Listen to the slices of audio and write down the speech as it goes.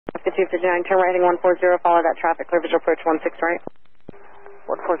5259, turn right heading 140, follow that traffic, clear visual approach 16 right.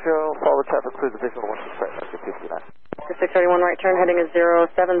 140, follow traffic, clear the visual 16 right, 5259. 631 right turn heading is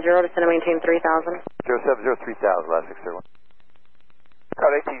 070, descend and maintain 3000. 070, 3000, last 631.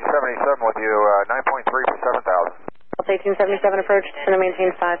 Code 1877 with you, 9.3 for 7,000. Delta 1877 approach, descend and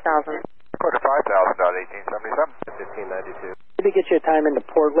maintain 5000. Quarter 5,000 out 1877. 1592. To get you a time into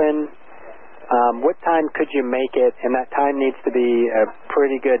Portland, what time could you make it? And that time needs to be a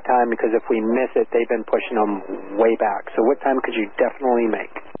pretty good time because if we miss it, they've been pushing them way back. So what time could you definitely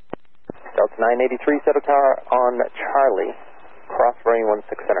make? Delta 983, Settle Tower on Charlie, cross runway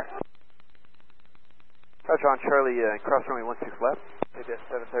 16 center. Roger on Charlie, cross runway 16 left. Hit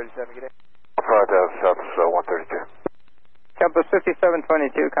 737, get in. 5,000 south, 132. Campus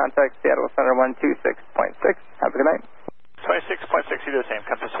 5722, contact Seattle Center 126.6. Have a good night. 26.6, you do the same,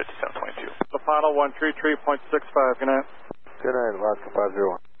 Campus 5722. The final 133.65, good night. Good night, Alaska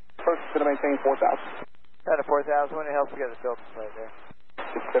 501. First, going to maintain 4,000. Down to 4,000, when it helps to get the filter right there.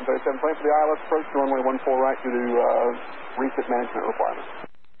 1037, plan for the ILS approach to runway 14 right due to reset management requirements.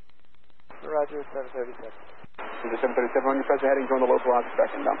 Roger, 737. 737 on your present heading, join the localized track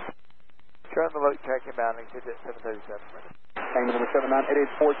inbound. Turn the local track inbound, exit 737. Tango number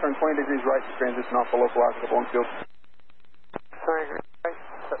 79884, turn 20 degrees right to transition off the localized at Longfield. 20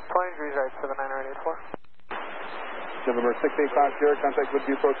 degrees right, 79884. November 6850, contact with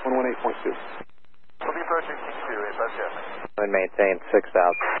view approach 118.2. We'll be approaching 62, that's it. And maintain 6,000.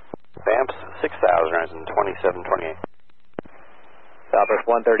 Vamps 6,000, rising 2728. Southwest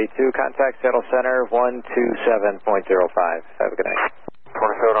 132, contact Seattle Center 127.05. Have a good night.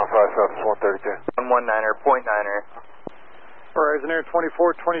 27 on 5 Southwest 132. 119er, point niner. Horizon Air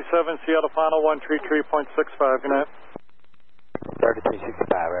 2427, Seattle final 133.65, good night. 3365,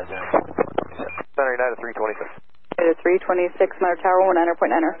 Horizon Air 2427. Center United 326. United 326, Mother Tower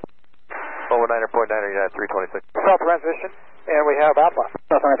 119.9er. 119.9er United 326. South transition, and we have Atla.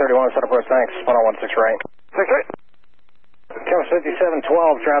 South 931, Center Force, thanks. 1016 right. 6 right. Campus 5712,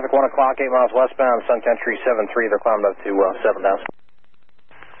 traffic 1 o'clock, 8 miles westbound, Sun Country 73, they're climbed up to 7,000.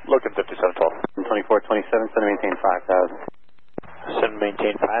 Looking 5712. 2427, send maintain 5,000. Send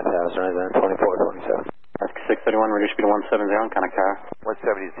maintain 5,000, Horizon 2427. Ask 631, reduce speed to 170, contact tower.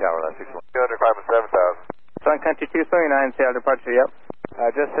 170 tower, last 61. 205 7,000. Sun Country 239, Seattle departure, yep.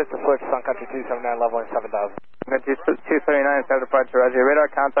 Just hit the switch, Sun Country 279, leveling 7,000. Country 239, Seattle departure, roger.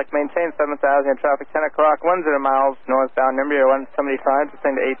 Radar contact, maintain 7,000, traffic 10 o'clock, 10 miles, northbound, number 175,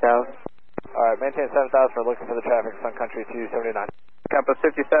 descend to 8,000. Alright, maintain 7,000, we're looking for the traffic, Sun Country 279. Campus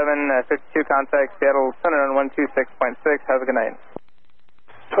 5752, contact Seattle Center on 126.6, have a good night.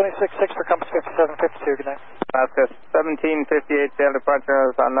 26-6 for Compass 5752, good night. Alaska 1758, Seattle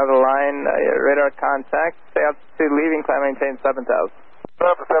departure is on another line, radar contact, stay altitude leaving, climb maintain 7,000.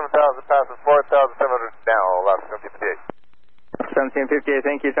 Number 7,000, passes 4,700 now, Alaska 1758. 1758,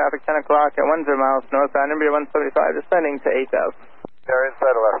 thank you, traffic 10 o'clock at 10 miles northbound, number 175, descending to 8,000. They're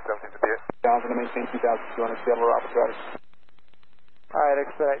inside Alaska 1758. Down to maintain 2,200, Seattle Roberts. Alright,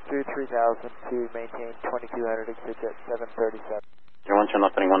 expedite through 3,000 to maintain 2,200, exit at 737. 01, turn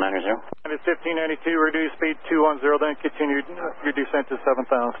left heading 190. And it's 1592, reduce speed 210, then continue your descent to 7,000.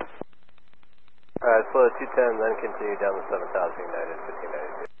 Alright, slow to 210, then continue down to 7,000 United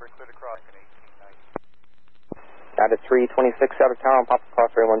 1592. First bit across in 1890. United 326 out of town, Papa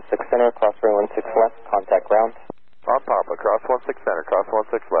crossway 16 center, crossway 16 left, contact ground. On Papa, cross 16 center, cross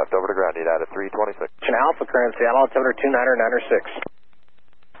 16 left, over to ground, United 326. Alpha current, Seattle, altimeter 299er 6.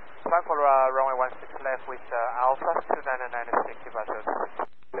 Time for runway 16 left with Alpha 29996, departure.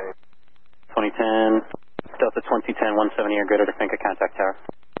 2010, Delta 2010, 170 or greater to Finca, contact tower.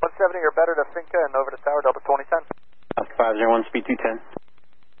 170 or better to Finca and over to tower, Delta 2010. Alaska 501, speed 210.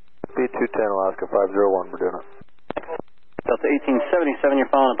 Speed 210, Alaska 501, we're doing it. Delta 1877, you're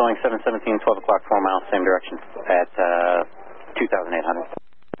following a Boeing 717, 12 o'clock, 4 miles, same direction at 2,800.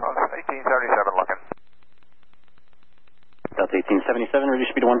 1877 looking. Delta 1877, reduce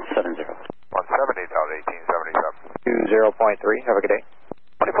speed to 170. 170 down to 1877. 20.3, have a good day.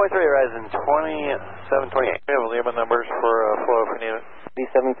 20.3, Horizon 2728. We have Lima numbers for flow if we need it.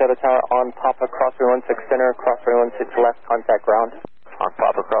 D7 Seattle Tower on Papa, crossway 16 center, crossway 16 left, contact ground. On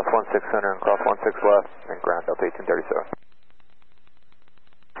Papa, cross 16 center and cross 16 left, and ground Delta 1837.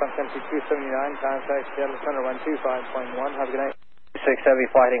 Sun Country 279, contact Seattle Center 125.1, have a good night. 6 Heavy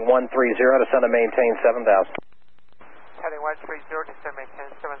flighting 130, descend and maintain 7,000. Heading 130, descend maintain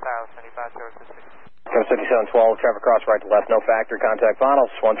 7,000, departure to 6. Campus 5712, traffic cross right to left, no factor, contact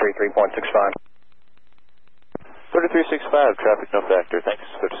finals 133.65. 3365, traffic no factor, thanks,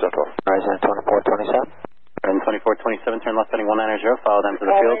 5712. Horizon 2427. And 2427, turn left heading 190, follow them to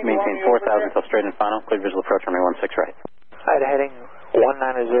the field, maintain 4000 until straight and final, clear visual approach, runway 16 right. Alright, heading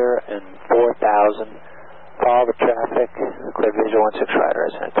 190 and 4000, follow the traffic, clear visual 16 right,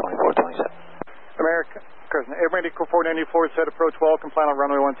 resident 2427. American, Airman Equal 494, set approach wall, comply on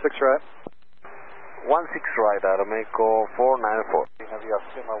runway 16 right. 16 right, Adam Equal 494. We have you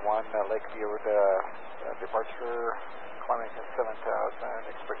Sima 1, Lakeview with departure, climbing 7000,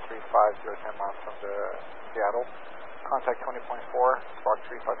 expect 350, 10 miles from the Seattle. Contact 20.4, spark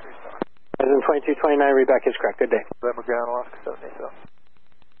 3537. Resident 2229, readback is correct. Good day. November ground, Alaska 77.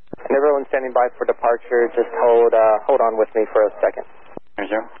 And everyone standing by for departure, just hold on with me for a second.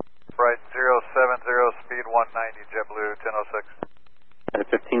 0. Right, 070, speed 190, JetBlue 1006. At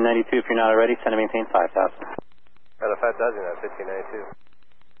 1592, if you're not already, send and maintain 5000. At 5000 at 1592.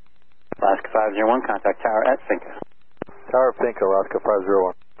 Alaska 501, contact tower at Finca. Tower Finca, Alaska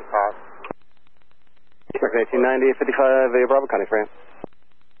 501. 1890, 55, A Bravo, Connie France.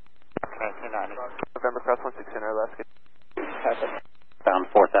 1990. November cross 16 Center, Alaska. Found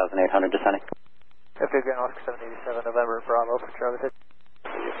 4,800 descending. FA Grand Alaska 787, November Bravo for Charlie Hit.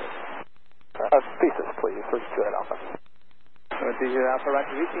 Thesis, please. Let's do it, Alpha. Thesis Alpha, right,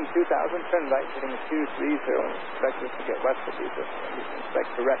 reaching 2000, turn right, heading 230. Expect us to get west of Beebo. Expect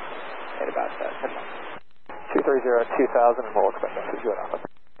direct at about 10 miles. 230, 2000, and we'll expect us to do it, Alpha.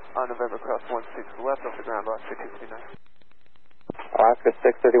 On November cross 16 left off the ground, Alaska 229. Alaska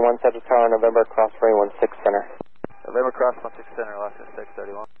 631, set to tower, November cross runway 16 center. November cross 16 Center, Alaska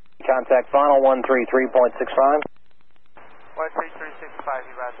 631. Contact final 133.65. 13365,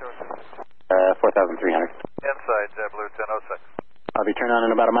 you got 4,300. Inside JetBlue 1006. I'll be turned on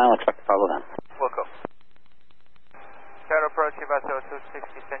in about a mile, expect to follow them. Welcome. Tower approach, you got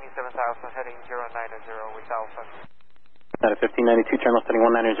 260, sending 7000, heading 090 with Alpha. At 1592, turn left heading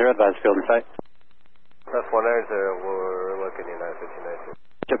 190, advise field in sight. Press 190, we're looking United 1592.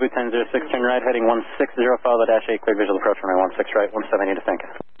 JetBlue 1006, turn right heading 160, follow the dash 8, clear visual approach, runway 16 right, 170 to Finca.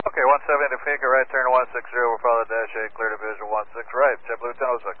 Okay, 170 to Finca, right turn 160, we'll follow the dash 8, clear to visual 16 right, JetBlue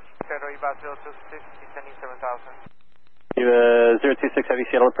 1006. Seattle, you about 0260, sending 7000. You 026 heavy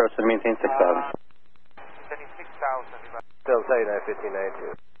Seattle approach and maintain 6,000. Sending 6000, you about. Still say United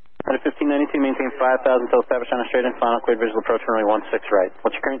 1592. At 1592, maintain 5,000 until established on a straight and final, clear visual approach, runway 16 right.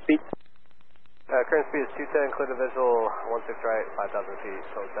 What's your current speed? Current speed is 210, clear to visual 16 right, 5,000 feet,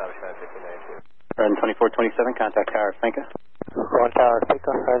 so established United 1592. Red 2427, contact tower at Finca. One tower,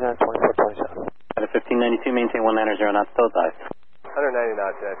 Finca, resident 2427. At 1592, maintain 190 knots, still advised. 190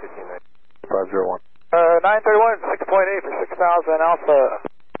 knots, United 1592. 501. 931, 6.8 for 6,000, Alpha.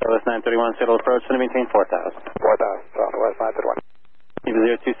 Southwest 931, Seattle approach, and maintain 4,000. 4,000, Southwest 931. Eva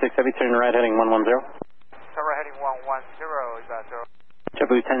 026 heavy, turn right heading 110. Turn right heading 110, you got 0.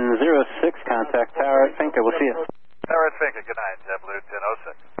 JetBlue 1006, contact tower at Finca, we'll see you. Tower at Finca, good night, JetBlue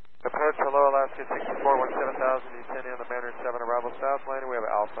 1006. Approach hello, Alaska 64, 17,000, descending on the Mandarin 7, arrival south landing, we have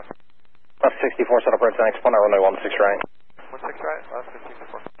Alpha. Left 64, set approach, next one, runway 16 right. 16 right, Alaska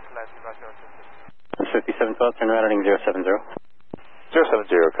 64. Land, you got 0. 5712, turn right heading 070. 070,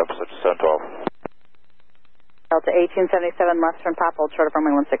 compass up to 712. Delta 1877, left turn Papa, hold short of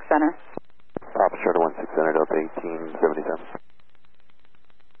runway 16 center. Papa short of 16 center, Delta 1877.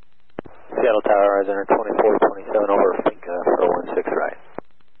 Seattle tower, resident 2427, over Finca for 16 right.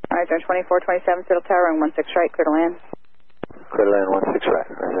 Alright, turn 2427, Seattle tower, runway 16 right, clear to land. Clear to land 16 right,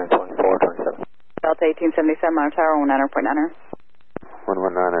 resident 2427. Delta 1877, monitor tower, 190.9er.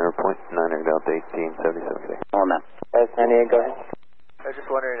 119.9er, Delta 1877. On that. That's 98, go ahead. I was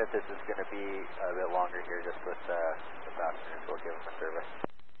just wondering if this is going to be a bit longer here, just with the passengers will give them a service.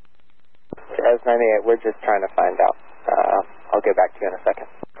 Jazz 98, we're just trying to find out. I'll get back to you in a second.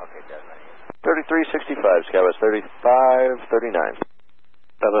 Okay, Jazz 98. 3365, Skywest 3539.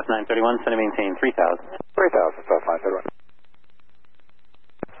 Southwest 931, send and maintain 3,000. 3,000, South 531.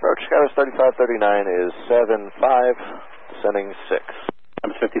 Approach Skywest 3539 is 75, descending 6.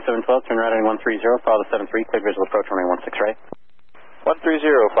 Number 5712, turn right heading 130, follow the 73, clear visual approach, runway 16 right. 130,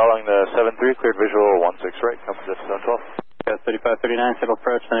 following the 73, cleared visual 16 right, compass up to 712. Skywest 3539, settle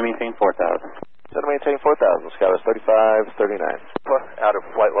approach, send and maintain 4,000. Send and maintain 4,000, Skywest 3539. Out of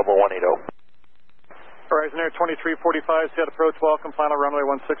flight level 180. Horizon Air 2345, set approach, welcome, final runway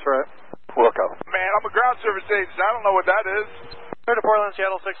 16 right. Wilco. Man, I'm a ground service agent. I don't know what that is. Clear to Portland,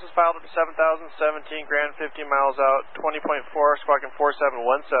 Seattle 6 is filed up to 7,017, Grand 15 miles out, 20.4, squawking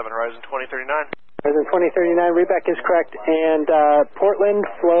 4717, Horizon 2039. Horizon 2039, readback is correct, and Portland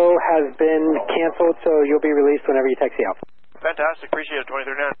flow has been canceled, so you'll be released whenever you taxi out. Fantastic, appreciate it,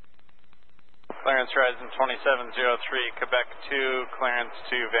 2039. Clearance Horizon 2703, Quebec 2, clearance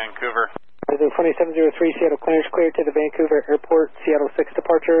to Vancouver. Within 2703, Seattle clearance cleared to the Vancouver Airport, Seattle 6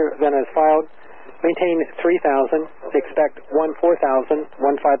 departure, then as filed. Maintain 3000, expect 14,000, 15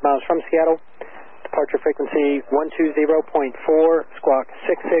 miles from Seattle. Departure frequency 120.4, squawk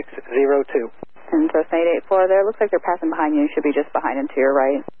 6602. And Cessna 884 there. Looks like they're passing behind you. Should be just behind and to your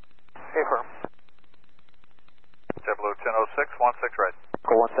right. Hey, firm. JetBlue 1006, 16 right.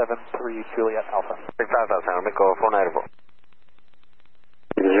 Go 173 Juliet Alpha. 5,000, I'll make go 494.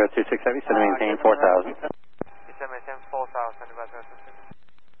 026 Heavy, send to maintain 4,000. Maintain 4,000,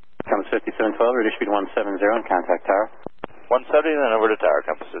 Compass 5712, reduce speed 170 and contact tower. 170, then over to tower,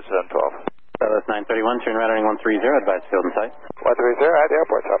 compass 712. Southwest 931, turn right heading 130, advise field in sight. 130 at the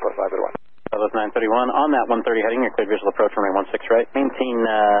airport, Southwest 931. Southwest 931, on that 130 heading, your cleared visual approach runway 16 right. Maintain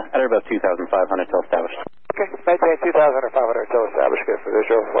at or above 2,500 till established. Okay, maintain 2,500 till established, good for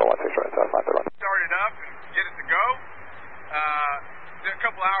visual, 16 right, South 931. Start it up and get it to go. A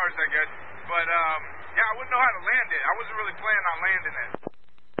couple hours, I guess. But, yeah, I wouldn't know how to land it. I wasn't really planning on landing it.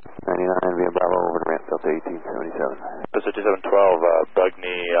 99 via Bravo over to ramp Delta 1877. Pacific 712,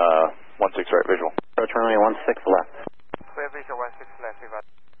 Bugny 16 right visual. Approach runway 16 left. Clear visual 16 left, Eva.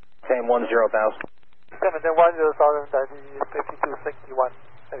 Same 10,000. 710,000, that is 5261.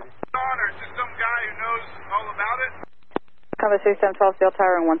 Or just some guy who knows all about it. Compass 6712, Field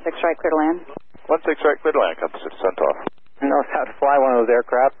Tower and 16 right, clear to land. 16 right, clear to land, compass 712. Knows how to fly one of those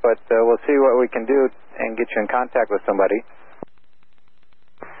aircraft, but we'll see what we can do and get you in contact with somebody.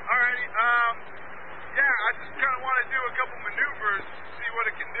 Alrighty, yeah, I just kind of want to do a couple maneuvers, see what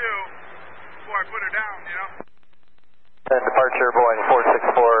it can do before I put her down, you know? And departure, Boeing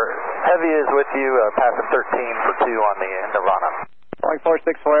 464. Heavy is with you, passing 13 for 2 on the Nirvana. Boeing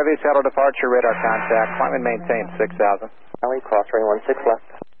 464 Heavy, Seattle departure, radar contact, climb and maintain 6,000. Charlie, cross runway 16 left.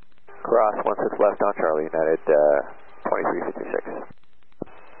 Cross 16 left on Charlie, United 2356.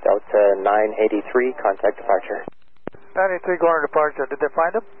 Delta 983, contact departure. 93 going to departure, did they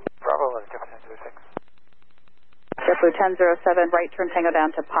find him? Bravo, let's jump 1026. JetBlue 1007, right turn Tango down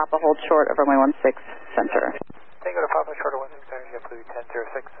to Papa, hold short of runway 16 center. Tango to Papa, short of 16 center, JetBlue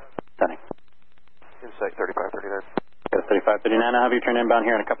 1006. Sending. Insight 3530 there. Goes 3539, I'll have you turn inbound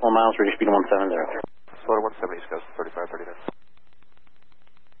here in a couple of miles, reduce speed 170. Slow to 170, goes 3530 there.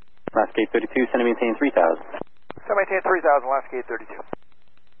 Last gate 32, send to maintain 3,000. So maintain 3,000, last gate 32.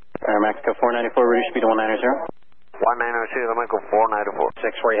 Air Mexico 494, reduce speed 190. 190, I'm going to go 494.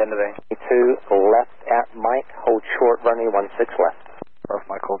 6 where you heading today? 2 left at Mike, hold short, runway 16 left. Rough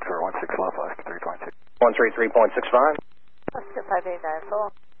Mike, hold short, 16 left, last 322. 133.65. Oscar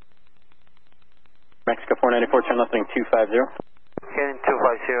 5894. Mexico 494, turn left heading 250. Heading 250,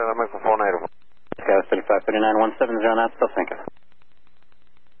 I'm going to go 494. Sky's 3539, 170 knots, still sinking.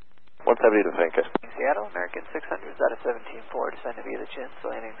 170 to Finca. Seattle, American 600s out of 17-4, descending via the Chin,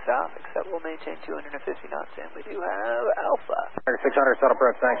 landing south, except we'll maintain 250 knots, and we do have Alpha. American 600, settle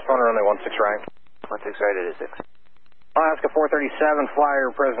approach, thanks, phone runway 16 right. 16 right, it is 6. Alaska 437,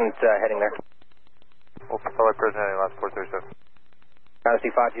 flyer present, heading there. We'll follow present heading last 437. Galaxy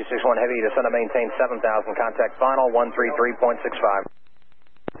 5261 Heavy, descend to maintain 7,000, contact final 133.65.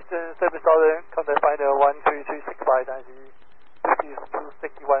 Service order, contact final 13365,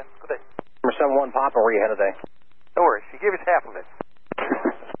 5261, good day. Number 71 Papa, where you headed today? No worries, she gave us half of it.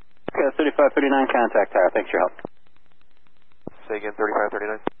 Sky's 3539, contact tower, thanks for your help. Say again,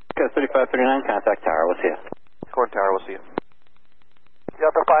 3539. Sky's 3539, contact tower, we'll see you. Corn Tower, we'll see you.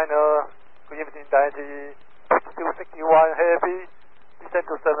 Upper final, good evening, 5261 Heavy, descend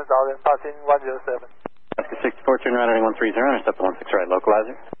to 7,000, passing 107. Alaska 64, turn right heading 130, intercept the 16 right,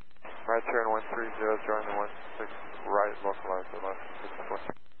 localizer. Right turn 130, join the 16 right, localizer, last 64.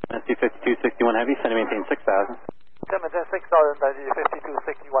 SC 5261 Heavy, send to maintain 6,000. 7,000,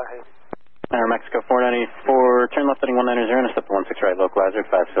 5261 Heavy. Air Mexico 494, turn left heading 190, intercept the 16 right, localizer,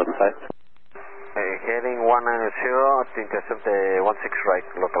 fast field in sight. Hey, heading 190, intercept the 16 right,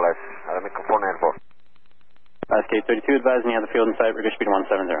 localize, Aramco 494. Last gate 32, advising you have the field in sight, reduce speed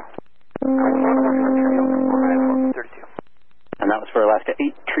 170. 32. And that was for Alaska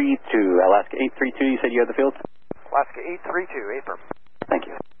 832. Alaska 832, you said you had the field? Alaska 832, April. Thank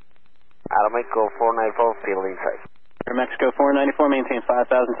you. Aramco 494, field inside. Air Mexico 494, maintain 5,000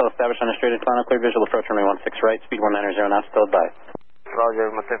 until established on a straight and final clear visual approach runway 16 right, speed 190 knots, still advised.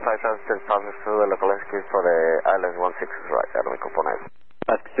 Roger, maintain 5,000 till passes through the localize for the island 16 right, Aramco 494.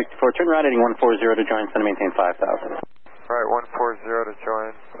 Alaska 64, turn right heading 140 to join, send to maintain 5,000. Right, 140 to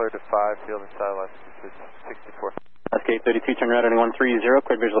join, clear to 5, field inside, Alaska 64. Alaska 832, turn right heading 130,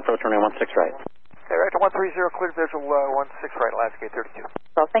 clear visual approach runway 16 right. Okay, right to 130, clear visual 16 right, Alaska 832.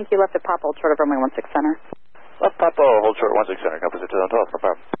 Well, thank you. Left at Papa, hold short of runway 16 center. Left Papa, hold short 16 center, compass 712, no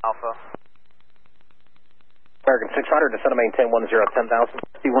problem. Alpha. American 600, descend to maintain 10, 10,000.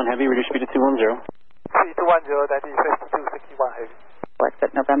 51 heavy, reduce speed to 210. 3210, that is 5261 heavy.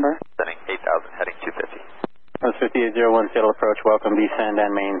 Exit November. Sending 8,000, heading 250. That's 5801, Seattle approach, welcome, descend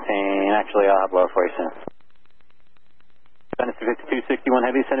and maintain. Actually, I'll have low for you soon. Send us to 5261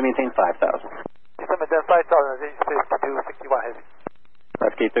 heavy, send and maintain 5,000. Descend to 5,000, that is 5261 heavy.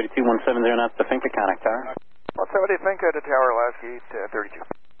 Last gate 32170, knots to Finca, contact tower. 170 Finca to tower, last gate 32.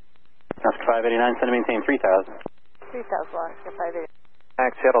 Oscar 589, send and maintain 3,000. 3,000, Oscar 589.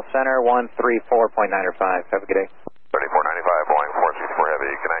 Max Seattle Center, 134.905. Have a good day. 3495, Boeing 464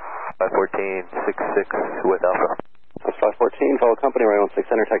 heavy, good night. 514, 66 with Alpha. That's 514, follow company, runway 16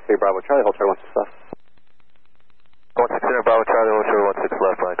 center, taxi Bravo Charlie, hold turn 16 left. 16 center, Bravo Charlie, hold turn 16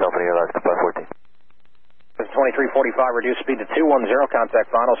 left, line company, Alaska 514. This is 2345, reduce speed to 210,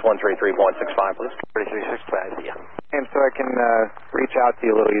 contact finals 133.65, please. 3365, yeah. And so I can reach out to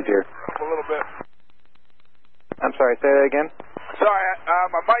you a little easier. A little bit. I'm sorry, say that again? Sorry,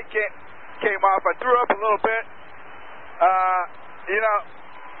 my mic came off. I threw up a little bit. You know,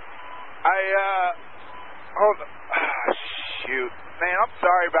 hold on. Shoot. Man, I'm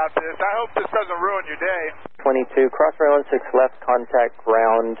sorry about this. I hope this doesn't ruin your day. 22, cross runway 16 left, contact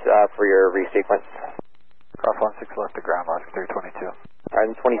ground for your resequence. Cross 16 left to ground, Oscar 322.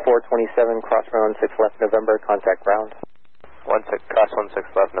 Item 2427, cross runway 16 left, November, contact ground. Cross 16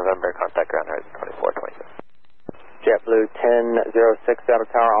 left, November, contact ground, horizon 2427. JetBlue 1006 out of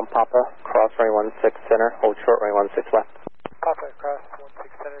tower on Papa, cross runway 16 center, hold short runway 16 left. Papa, cross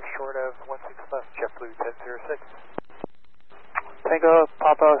 16 center, short of 16 left, JetBlue 1006. Tango,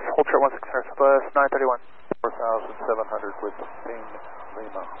 Papa, hold short 16 center, plus 931. 4,700 with Spain,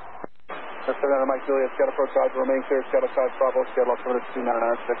 Lima. That's 700 Mike Juliet, Seattle approach, Roger, remain clear, Seattle South Bravo, Seattle altimeter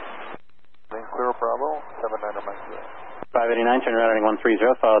 2996. Remain clear, Bravo, 79 Mike Juliet. 589, turn around heading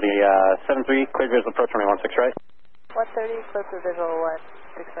 130, follow the 73, cleared visual approach, runway 16 right. 130, clear for visual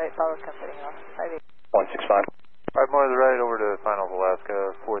 16 right, follow company off. 580. 165. 5 more to the right, over to Finals,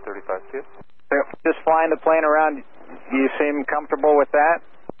 Alaska, 435 2. Just flying the plane around, you seem comfortable with that?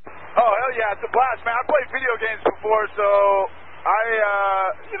 Oh, hell yeah, it's a blast, man. I played video games before, so I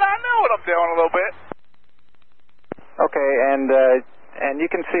know what I'm doing a little bit. Okay, and you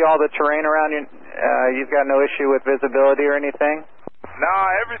can see all the terrain around you. You've got no issue with visibility or anything? Nah,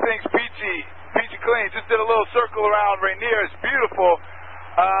 everything's peachy clean. Just did a little circle around Rainier. It's beautiful.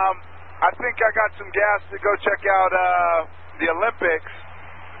 I think I got some gas to go check out the Olympics.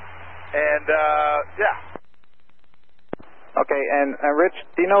 And, yeah. Okay, and Rich,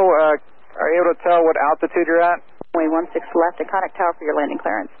 do you know, are you able to tell what altitude you're at? Runway 16 left to contact tower for your landing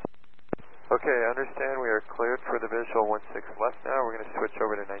clearance. Okay, I understand we are cleared for the visual 16 left now. We're going to switch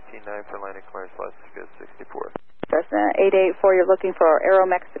over to 19.9 for landing clearance, Alaska 64. Cessna 884, you're looking for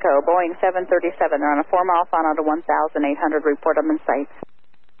Aeromexico, Boeing 737. They're on a 4-mile final to 1,800. Report them in sight.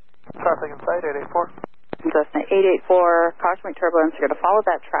 Traffic in sight, 884. Cessna 884, cosmic turbulence. You're going to follow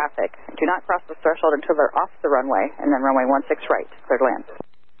that traffic. Do not cross the threshold until they're off the runway, and then runway 16 right, clear to land.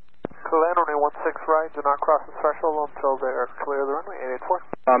 Clear land, runway 16 right. Do not cross the threshold until they're clear of the runway,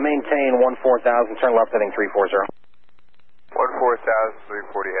 884. Maintain 14,000, turn left heading 340. 14,340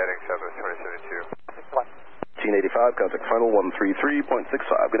 heading, Southwest 2072. 1485, contact final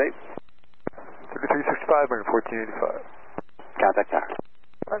 133.65, good day. 3365, bring 1485. Contact tower.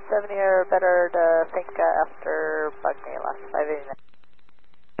 170 or better to think after Bugney, last 589.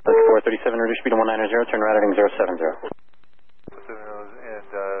 437, reduce speed to 190, turn right heading 070. And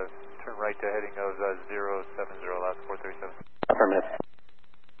turn right to heading of 070, last 437. Affirmative.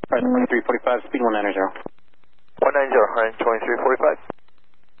 Alright, 2345, speed 190. 190, heading 2345.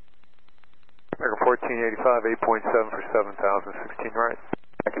 American 1485, 8.7 for 7,000, 16 right.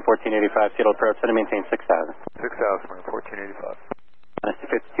 American 1485, Seattle approach, set to maintain 6,000. 6,000, American 1485. Nice to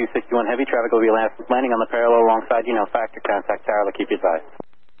 5261 heavy, traffic will be landing on the parallel alongside you, now factor contact tower, will keep you advised.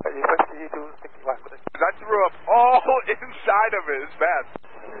 I threw up all inside of it. It's bad.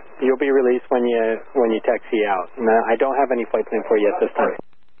 You'll be released when you taxi out. No, I don't have any flight plan for you at this time.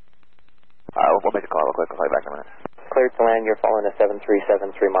 We'll make a call real quick. I'll call you back in a minute. Cleared to land, you're following a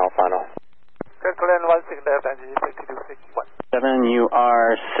 7373 mile final. Cleared to land, 16 left, engine 5261. 7, you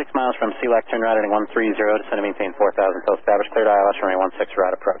are 6 miles from CLAC, turn right heading 130, descend to maintain 4,000, till established, cleared ILS, runway 16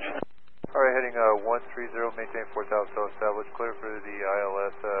 right approach. Alright, heading 130, maintain 4,000, till established, clear for the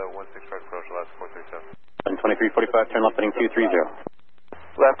ILS 16 right approach, last 437. 2345, turn left heading 230.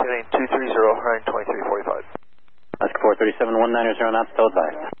 Left heading 230, heading 2345. Alaska 437, 190 knots, still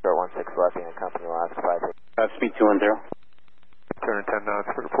advised. 016 left, in company, Alaska 5 speed 210. Turn 10 knots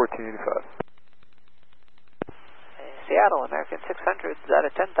for 1485. Seattle, American 600, is out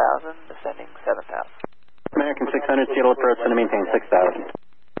of 10,000, descending 7,000. American 600, Seattle approach, going to maintain 6,000.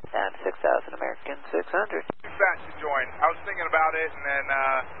 And 6,000, American 600. Fat to join. I was thinking about it, and then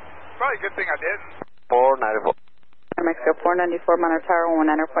probably a good thing I didn't. 494. Mexico 494, Monitor Tower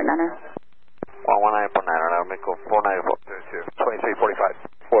 119.9er. 119.9, now Mexico 494. 2345.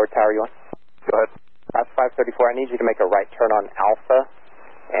 4 Tower, you on? Go ahead. That's 534. I need you to make a right turn on Alpha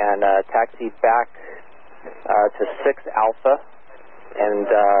and taxi back to 6 Alpha and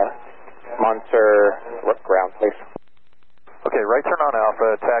monitor ground, please. Okay, right turn on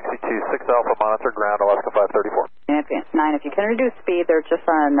Alpha, taxi to 6 Alpha, monitor ground, Alaska 534. 9, if you can reduce speed, they're just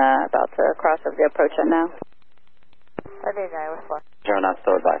on about to cross over the approach end now. That is Iowa 0 knots,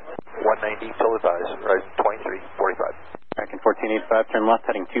 still advised. 190, still advised, right, 2345. American 1485, turn left,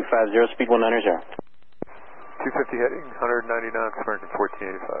 heading 250, speed 190. 250 heading, 190 knots, American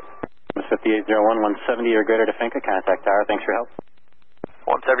 1485. 5801, 170 or greater to Finca, contact tower, thanks for your help.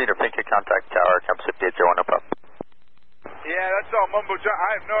 170 to Finca, contact tower, Campus 5801, no problem. Yeah, that's all mumbo jumbo. I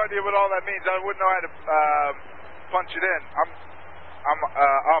have no idea what all that means. I wouldn't know how to punch it in. I'm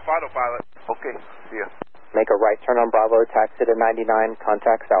off autopilot. Okay, see ya. Make a right turn on Bravo, taxi to 99,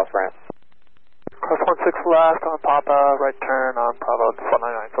 contact south ramp. Cross 16 left on Papa, right turn on Bravo,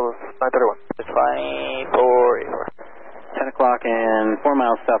 499, Phyllis 931. 2484. 10 o'clock and 4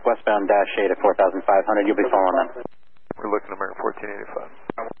 miles southwestbound dash 8 at 4,500. You'll be following them. We're looking at American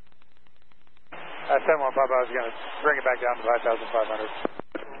 1485. 10-1 Papa, I was going to bring it back down to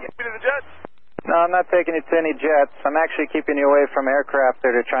 5,500. Get me to the jet. No, I'm not taking you to any jets. I'm actually keeping you away from aircraft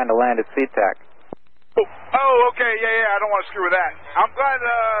that are trying to land at SeaTac. Oh, okay, yeah, I don't want to screw with that. I'm glad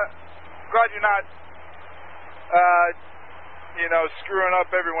you're not, screwing up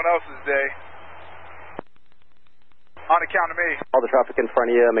everyone else's day. On account of me. All the traffic in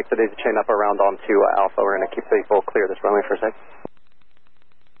front of you, make the daisy chain up around onto Alpha. We're going to keep people clear this runway for a sec.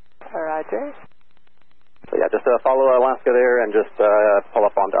 Roger. So yeah, just follow Alaska there and just pull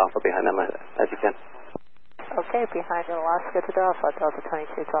up onto Alpha behind them as you can. Okay, behind Alaska to Alpha, Delta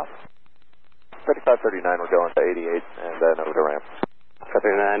 2212. 3539, we're going to 88 and then over to ramp.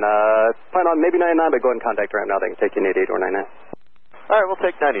 39, plan on maybe 99, but go ahead and contact ramp now. They can take you in 88 or 99. Alright, we'll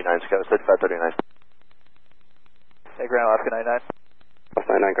take 99, Scott, 3539. Hey, Ground, Alaska 99.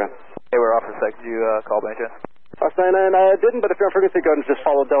 Alaska 99, ground. Hey, we're off for a sec. Did you call by any chance? Alaska 99, didn't, but if you're on frequency, go ahead and just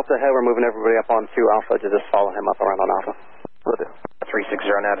follow Delta ahead. We're moving everybody up onto Alpha to just follow him up around on Alpha. Will do. 360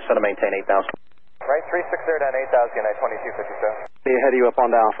 now, just want to maintain 8,000. Right, 360 down 8,000, Unite 2257. Be ahead of you up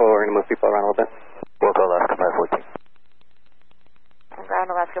onto Alpha. We're going to move people around a little bit. We'll go Alaska 514.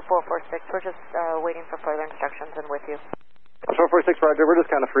 Ground Alaska 446, we're just waiting for further instructions and with you. 446, Roger. We're just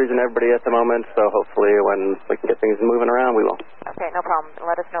kind of freezing everybody at the moment, so hopefully when we can get things moving around, we will. Okay, no problem.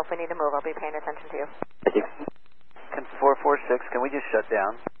 Let us know if we need to move. I'll be paying attention to you. Thank you. 446, can we just shut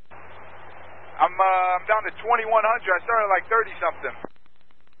down? I'm down to 2100. I started like 30-something.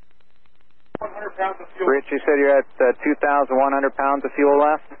 100 pounds of fuel. Rich, you said you're at 2,100 pounds of fuel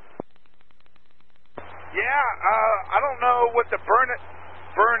left? Yeah, I don't know what the burnout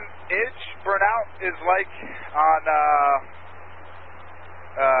is like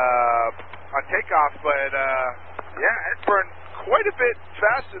on takeoff, but yeah, it burned quite a bit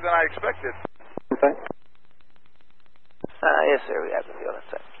faster than I expected. Okay. Yes, sir, we have the fuel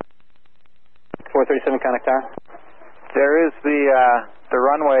inside. 437, contact tower. There is the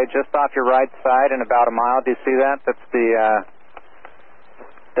runway just off your right side in about a mile. Do you see that? That's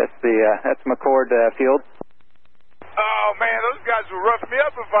McCord Field. Oh man, those guys will rough me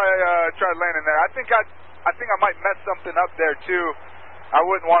up if I tried landing there. I think I might mess something up there too. I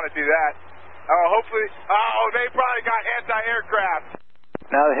wouldn't want to do that. Hopefully, they probably got anti-aircraft.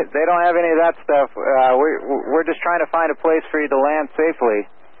 No, they don't have any of that stuff. We're just trying to find a place for you to land safely.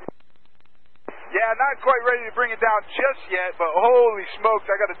 Yeah, not quite ready to bring it down just yet, but holy smokes,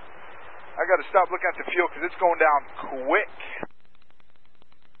 I gotta stop looking at the fuel because it's going down quick.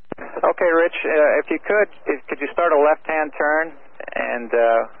 Okay, Rich, if you could you start a left-hand turn, and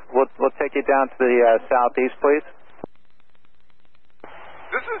we'll take you down to the southeast, please.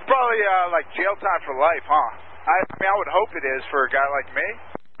 This is probably like jail time for life, huh? I mean, I would hope it is for a guy like me.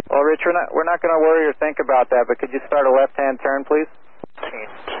 Well, Rich, we're not going to worry or think about that, but could you start a left-hand turn, please? 2,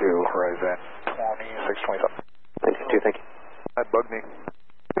 horizon 2625. 92, thank you. That bugged me.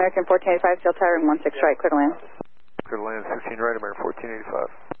 American 1485, still tiring 16 right, clear to land. Clear to land 16 right, American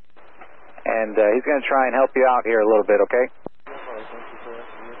 1485. And he's going to try and help you out here a little bit, okay?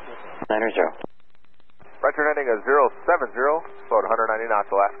 9-0. Right turn heading 070, float 190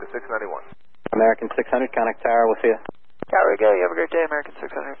 knots, Alaska 691. American 600, contact tower, we'll see you. Tower, go. You have a great day, American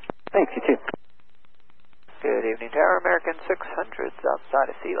 600. Thanks, you too. Good evening, Tower. American 600's outside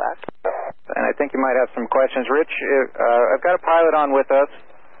of CLAC. And I think you might have some questions. Rich, I've got a pilot on with us,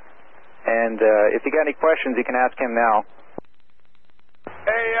 and if you got any questions, you can ask him now.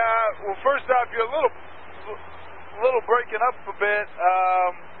 Hey, well, first off, you're a little breaking up a bit.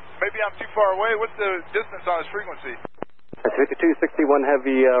 Maybe I'm too far away. What's the distance on this frequency? It's 5261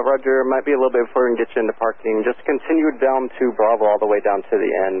 Heavy, Roger. Might be a little bit before we can get you into parking. Just continue down to Bravo all the way down to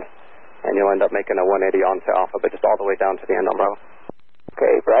the end, and you'll end up making a 180 onto Alpha, but just all the way down to the end on Bravo.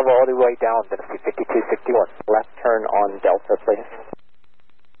 Okay, Bravo all the way down, then 5261. Left turn on Delta, please.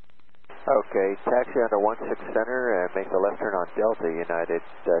 Okay, taxi under 16 Center and make the left turn on Delta, United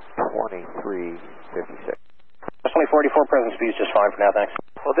 2356. 2484, present speed is just fine for now, thanks.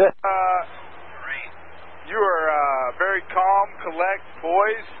 Well, this... You are very calm, collect,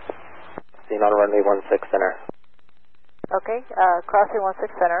 poised. Seen on runway 16 Center. Okay, crossing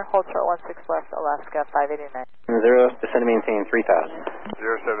 16 Center, hold short 16 left, Alaska 589. 0, descend and maintain 3000. 070,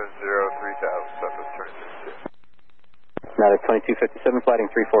 3000, Southwest 26. United 2257,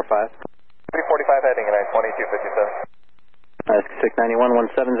 flighting 345. 345 heading at 2257. Alaska 691,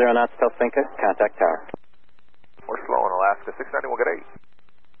 170 knots, Telfinka, contact tower. We're slow in Alaska 690, we'll get 8.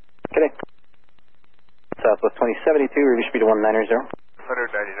 Good day. Southwest 2072, review speed of 190.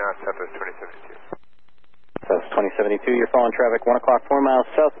 190 knots, Southwest 2072. Southwest 2072, you're following traffic 1 o'clock, 4 miles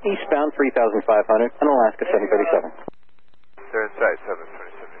south, eastbound 3,500, on Alaska 737. They're in sight, Southwest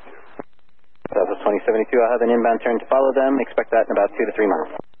 2072. Southwest 2072, I'll have an inbound turn to follow them. Expect that in about 2 to 3 miles.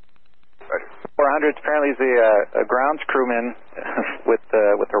 Roger. 400 apparently is a grounds crewman with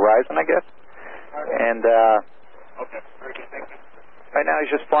Horizon, I guess. And right now he's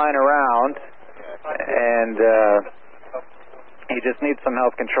just flying around, and he just needs some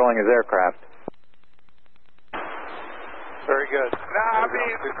help controlling his aircraft. Very good. Nah, I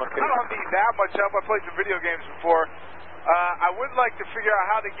mean, I don't need that much help. I played some video games before. I would like to figure out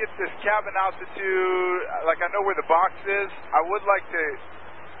how to get this cabin altitude. Like, I know where the box is. I would like to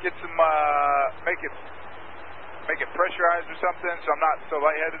get some, make it pressurized or something, so I'm not so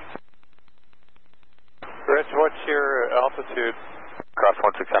lightheaded. Rich, what's your altitude? Cross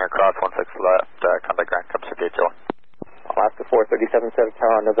 16 Center, cross 16 left, contact Grand Compass Gate 1. Alaska 437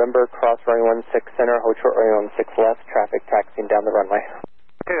 Tower on November, cross runway 16 Center, hold short runway 16 left, traffic taxiing down the runway.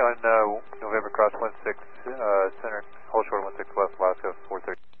 Okay, on November, cross 16 Center, hold short 16 left, Alaska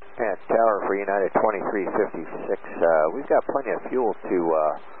 430. And Tower for United 2356. We've got plenty of fuel to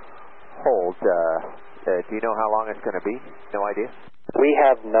hold. Do you know how long it's going to be? No idea? We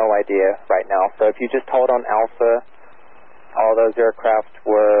have no idea right now, so if you just hold on Alpha, all those aircraft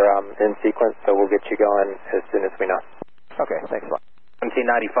were in sequence, so we'll get you going as soon as we know. Okay, thanks a lot.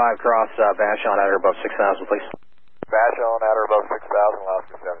 1795, cross Vashon at or above 6,000, please. Vashon at or above 6,000,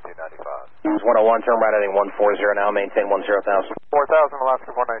 Alaska 1795. 101, turn right heading 140 now, maintain 10,000. 4,000,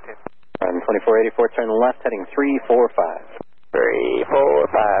 Alaska 419. And 2484, turn left, heading 345. 345,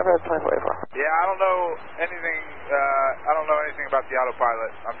 2484. Yeah, I don't know anything. I don't know anything about the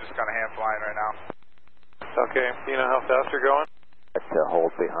autopilot. I'm just kind of hand flying right now. Okay, do you know how fast you're going? Let's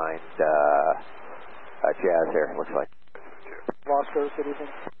hold behind Jazz here, looks like. Moscow, good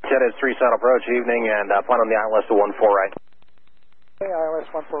evening. Jet is 3 South approach, evening, and plan on the ILS to 14 right. Hey, ILS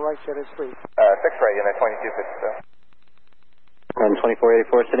 14 right, Jet is 3. 6 right, Unit 2257. And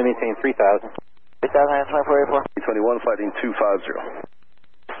 2484, send and maintain 3,000. 3,000, 2484. 21, fighting 250.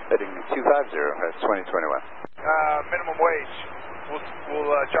 Heading 250, that's 2021. Minimum wage. We'll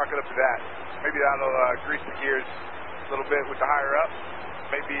chalk it up to that. Maybe that'll grease the gears a little bit with the higher up.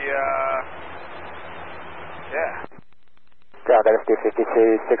 Maybe, yeah. Ground LSD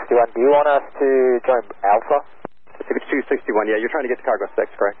 5261. Do you want us to join Alpha? 5261, yeah, you're trying to get to Cargo 6,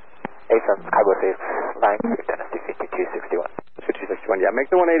 correct? ASM, Cargo 6, 9, Dynasty 5261. 5261, yeah, make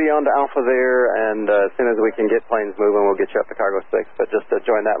the 180 on to Alpha there, and as soon as we can get planes moving, we'll get you up to Cargo 6. But just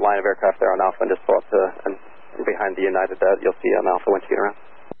join that line of aircraft there on Alpha and just pull up to, and behind the United, you'll see on Alpha once you get around.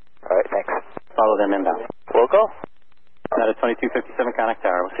 All right, thanks. Follow them inbound. We'll go. United 2257, contact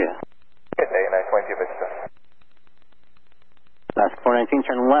tower, we'll see you. Good day, United 2257. Alaska 419,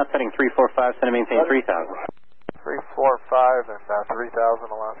 turn left, heading 345, send and maintain 3,000. 345 and 3,000,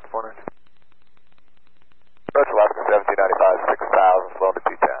 Alaska 419. Approach Alaska 1795, 6,000, slow to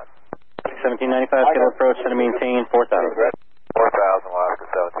 210. 1795, get approach, send and maintain 4,000. 4,000, Alaska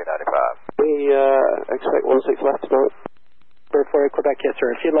 1795. We expect 16 left to start. For Quebec, yes,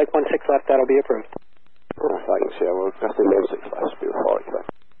 sir. If you'd like 16 left, that'll be approved. Thanks, yeah, we'll just do 16 left, be with Quebec.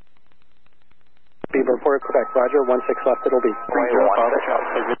 Beebo, Port Quebec, Roger, 16 left, it'll be.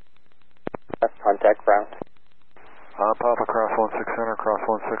 Contact ground. Papa, cross 16 center, cross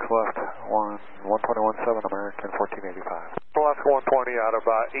 16 left, 121.7 American 1485. Alaska 120 out of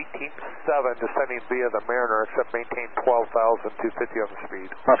 18.7, descending via the Mariner, except maintain 12,250 on the speed.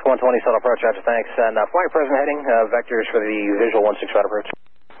 Alaska 120, set approach, Roger, thanks. And flight present heading, vectors for the visual 16 right approach.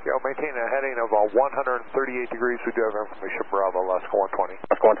 Yeah, maintain a heading of 138 degrees. We do have information, Bravo, Alaska 120.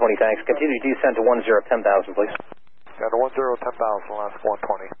 Alaska 120, thanks. Continue descent to 1010,000, please. Yeah, to 1010,000, Alaska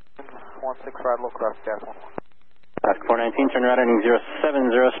 120. 16 right, low cross, gas 11. Alaska 419, turn right heading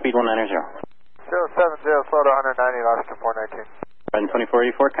 070, speed 190. 070, slow to 190, Alaska 419. Riding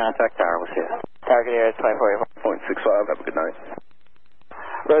 2484, contact tower, we'll see you. Target area 2484.65, have a good night.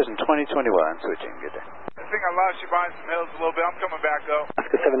 Verizon 2021, switching, good day. I think I lost you behind some hills a little bit. I'm coming back, though.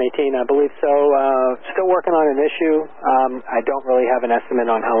 Alaska 718, I believe so. Still working on an issue. I don't really have an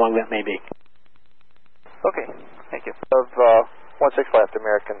estimate on how long that may be. Okay, thank you. Of 16 left,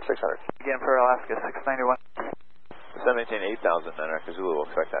 American 600. Again for Alaska 691. 718, 8,000, America Zulu, we'll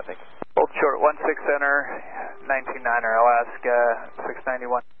expect that, thank you. Hold short, 16 center, 199er, Alaska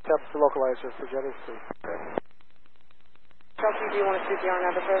 691. Steps to localizer for Jetty 3. Chelsea, do you want to shoot the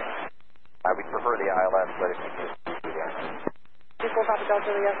RNAV approach? I would prefer the ILS, but if you could do the ILS. 24 Papa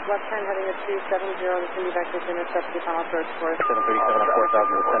Delta, left turn heading at 270, and send you back to intercept the final approach for 737 on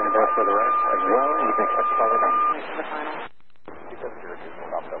 4,000, descending there for the rest as well. You can expect to follow that. the final.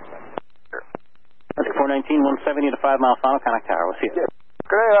 419, 170 to 5 mile final, contact tower, we'll see you. Good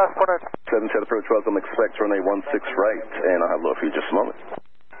day, Alaska 419. 7 approach, welcome, expect runway 16 right, and I'll have low for you just a moment.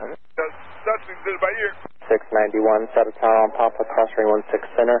 That's been good about here. 691, set a tower on Papa, cross runway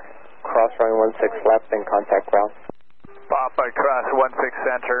 16 center, cross runway 16 left, and contact ground. Papa cross 16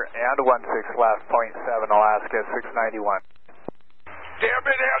 center and 16 left, 0.7 Alaska 691. Damn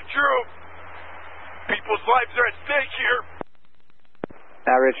it, Andrew. People's lives are at stake here.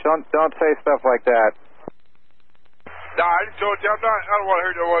 Now, Rich, don't say stuff like that. Nah, I didn't told you. I don't want to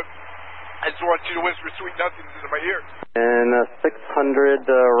hear no one. I just want you to whisper sweet nothings into my ear. And 600,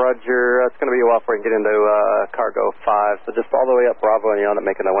 Roger, it's going to be a while before we can get into cargo 5, so just all the way up Bravo and you end up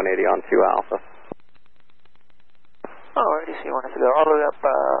making the 180 on 2 Alpha. Alrighty, so you want us to go all the way up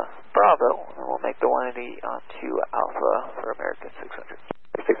Bravo, and we'll make the 180 on 2 Alpha for American 600.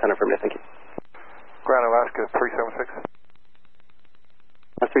 600 for me, thank you. Ground Alaska 376.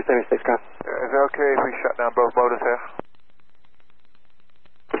 That's 376, ground. Is it okay if we shut down both motors here?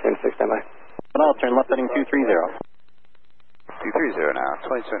 376, standby. But I'll turn left heading 230. 230 now,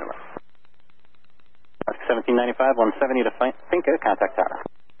 22 number. Alaska 1795, 170 to Finca, contact tower.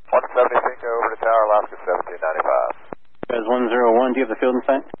 170 Finca over to tower, Alaska 1795. Res 101, do you have the field in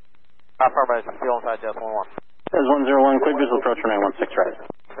sight? Affirmative, field inside, Jets 11. Res 101, clear visual approach runway 16 right.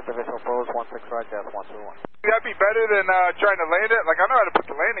 Clear visual approach 16 right, Jets 121. That'd be better than trying to land it. Like, I know how to put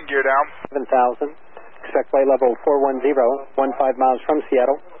the landing gear down. 7,000. Expect flight level 410, 15 miles from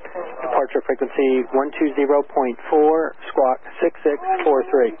Seattle. Departure frequency 120.4, squawk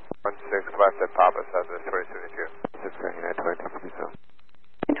 6643. 16 left at Papa, South 2072.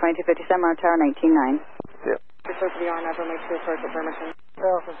 699, 2257, Mount Tower 199. Yep. Refer to the RNAV, we'll make 2 approach at permission.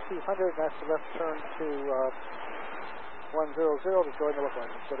 Tower from 200, that's the left turn to 100 to join the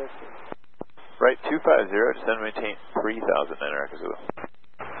localizer. So that's it. Right, 250, descend maintain 3,000, America Zulu.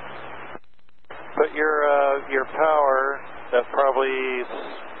 But your power, that's probably 50%.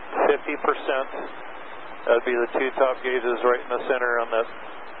 That'd be the 2 top gauges right in the center on that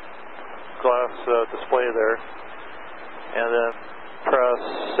glass display there. And then press,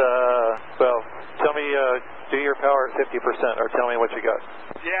 tell me, do your power at 50% or tell me what you got.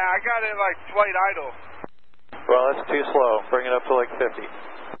 Yeah, I got it like flight idle. Well, that's too slow. Bring it up to like 50. 80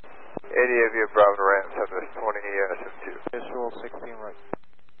 of you, Bravo to Ram, Southwest 20, 2. Visual 16 right.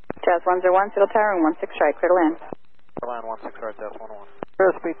 Jazz 101, Seattle Tower, and 16 right, clear to land. Line 16 right, Jazz 101.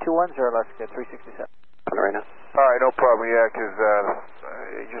 Airspeed 210, Alaska 367. Right now. Alright, no problem, yeah, because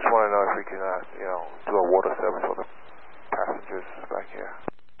I just want to know if we can, do a water service for the passengers back here.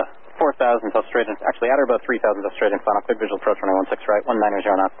 4,000 till straight in, actually at or above 3,000 till straight in final, clear visual approach runway 16 right, 190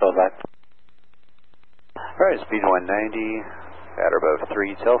 knots, still right. Alright, speed 190, at or above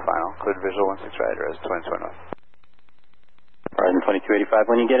 3 till final, cleared visual 16 right, res 2021. Riding 2285,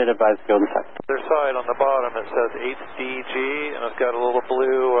 when you get it, advise field in sight. Other side on the bottom it says HDG and it's got a little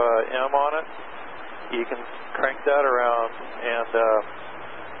blue M on it. You can crank that around and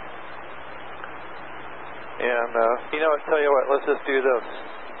tell you what, let's just do this.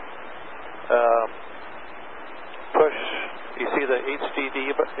 Push, you see the HDG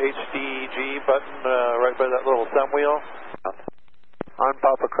button right by that little thumb wheel? On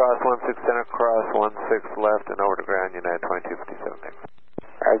Papa cross 16 center, cross 16 left and over to ground, United 2257 next.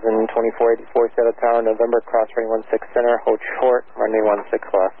 Horizon 2484, set up tower, November, cross running 16 center, hold short, running 16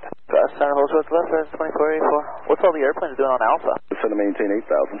 left. Cross center, hold short left, Horizon 2484. What's all the airplanes doing on Alpha? It's going to maintain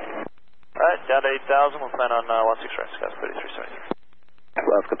 8,000. Alright, down to 8,000, we'll plan on 16 right, Scott 3373.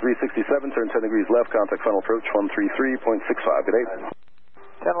 Alaska 367, turn 10 degrees left, contact final approach 133.65, good 8.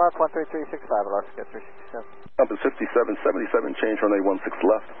 10 left, 13365, Alaska 367. Compass 5777, change runway 16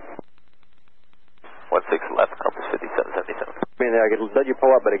 left. 16 left, compass 5777. I mean, I could let you pull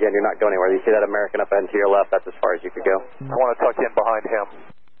up, but again, you're not going anywhere. You see that American up and to your left, that's as far as you could go. I want to tuck in behind him.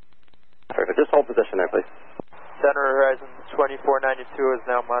 Perfect, just hold position there, please. Center Horizon 2492 is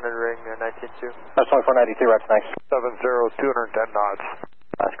now monitoring 192. That's 2492, right, thanks. 70, 210 knots.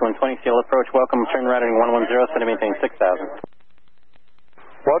 Alaska 120, seal approach, welcome, turn right heading 110, set to maintain 6,000.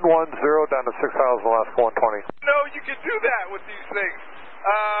 110 down to 6,000, Alaska 120. No, you can do that with these things.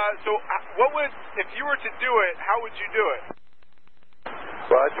 So what would, if you were to do it, how would you do it?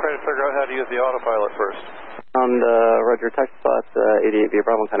 Well, I'd try to figure out how to use the autopilot first. On the Roger, text spot 88 via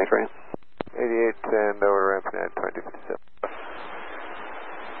Bravo, connect ramp. 88 and over ramp at 2257.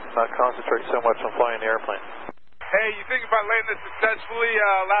 Not concentrate so much on flying the airplane. Hey, you think if I land this successfully,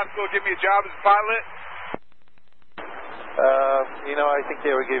 Alaska will give me a job as a pilot? You know, I think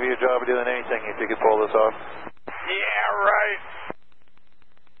they would give you a job of doing anything if you could pull this off. Yeah, right.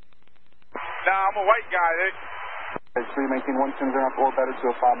 Nah, I'm a white guy. Three, maintain 110 up, or better to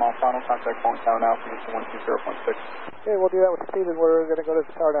a 5-mile final, contact phone tower now, position 120.6. Okay, we'll do that with speed, and we're going to go to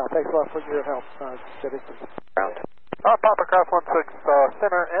the tower now. Thanks a lot for your help, City. Ground. Papa Craft 16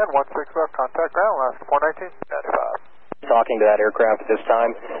 center and 16 left, contact ground, Alaska 419. 95. Talking to that aircraft at this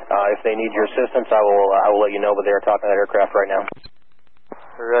time. If they need your assistance, I will let you know, but they're talking to that aircraft right now.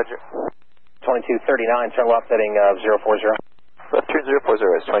 Roger. 2239, turn left heading 040. Left turn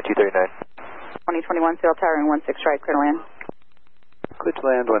 040 is 2239. 2021, seal tower and 16 right, clear to land. Clear to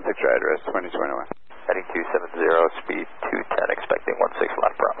land, 16 right, rest 2021. Heading 270, speed 210, expecting 16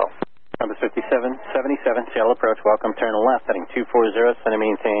 left, Bravo. Compass 5777, Seattle approach, welcome, turn left heading 240, set to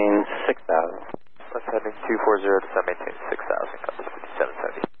maintain 6,000. Left heading 240 to set maintain 6,000, compass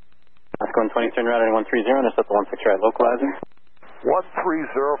 5770. Alaska 120, turn right heading 130, and set the 16 right, localizing.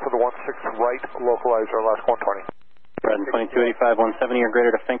 130 for the 16 right, localizer, Alaska 120. Horizon 2285, 170 or greater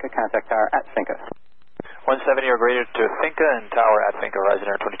to Finca, contact tower at Finca. 170 or greater to Finca and tower at Finca, Horizon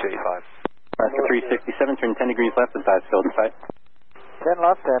Air 2285. Alaska 367, turn 10 degrees left and size field in sight. 10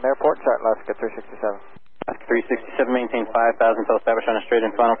 left and airport chart, Alaska 367. Alaska 367, maintain 5,000 until established on a straight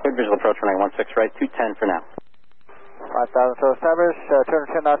and final clear, visual approach runway 16 right, 210 for now. 5,000 until established,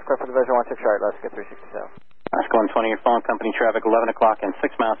 210 knots, clear for division 16 right, Alaska 367. Alaska 120, you're following company traffic 11 o'clock and 6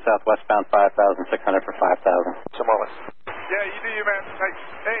 miles southwestbound, 5,600 for 5,000. Some moment. Yeah, you do you, man.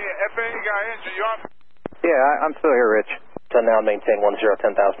 Hey, FAA guy, Andrew, you on? Yeah, I'm still here, Rich. 10 now, maintain 10,000,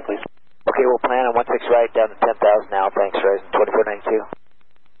 please. Okay, we'll plan on 16 right, down to 10,000 now, thanks, Horizon 2492.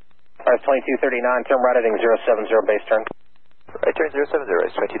 Alright, 2239, turn right heading 070, base turn. Right turn 070,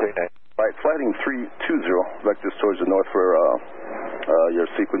 is 2239. Right, flighting 320, vectors towards the north for your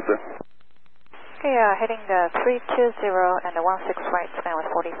sequencer. Okay, heading 320 and the 16 right, span with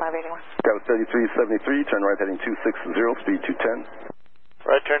 4581. Got 3373, turn right heading 260, speed 210.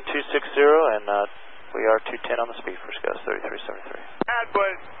 Right turn 260, and we are 210 on the speed for Scott 3373. Bad,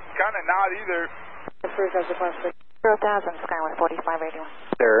 but kind of not either. 0,000, sky with 4581.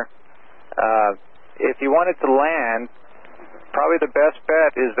 Sir, if you wanted to land, probably the best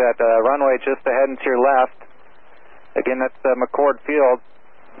bet is that runway just ahead and to your left. Again, that's McCord Field.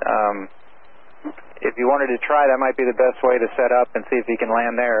 If you wanted to try, that might be the best way to set up and see if you can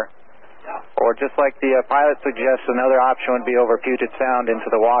land there. Or just like the pilot suggests, another option would be over Puget Sound into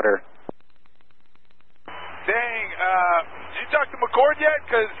the water. Dang, did you talk to McCord yet?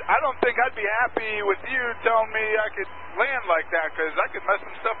 Because I don't think I'd be happy with you telling me I could land like that, because I could mess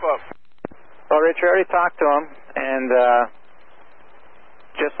some stuff up. Well, Rich, I already talked to him, and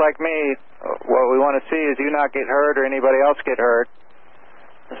just like me, what we want to see is you not get hurt or anybody else get hurt.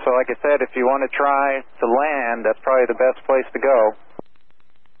 So like I said, if you want to try to land, that's probably the best place to go.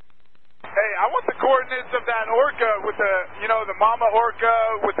 Hey, I want the coordinates of that orca with the, the mama orca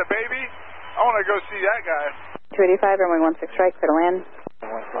with the baby. I want to go see that guy. 285, runway 16 right, clear to land.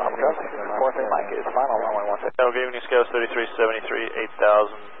 Fourth in Mike is final, runway 16. Good evening, Scott 3373,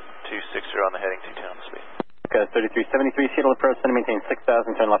 8,260 on the heading 210 on the speed. Scott 3373, Seattle approach, center maintain 6,000,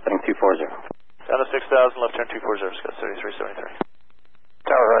 turn left heading 240. Down to 6,000, left turn 240, Scott 3373.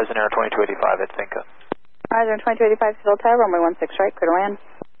 Tower Horizon Air 2285 at Finca. Horizon 2285, Seattle tower, runway 16 right, clear to land.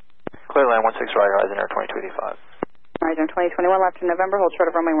 Clear land 16 right, Horizon Air 2285. Horizon 2021, left in November, hold short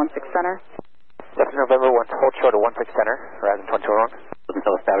of runway 16 center. Left in November, hold short of 16 center, Horizon 2021.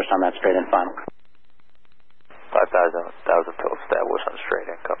 Until on that straight in final. 5,000 till established on straight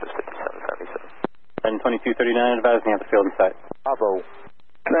in, compass 5777. And 2239 advising you have the field in sight. Bravo.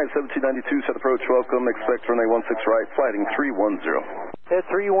 Connect 1792, set approach, welcome, expect runway 16 right, flighting 310. Head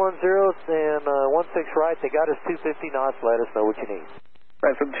 310 and 16 right, they got us 250 knots, let us know what you need.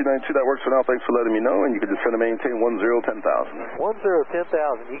 Right, 1792, that works for now, thanks for letting me know, and you can descend and maintain 10,000.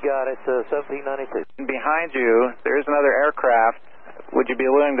 10,000, you got it, 1792. Behind you, there's another aircraft. Would you be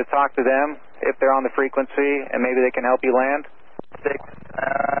willing to talk to them if they're on the frequency and maybe they can help you land?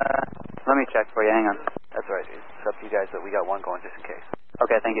 Let me check for you, hang on. That's right, it's up to you guys, but we got one going just in case.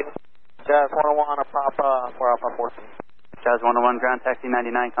 Okay, thank you. Jazz 101, Papa, 4 Alpha 14. Jazz 101, ground taxi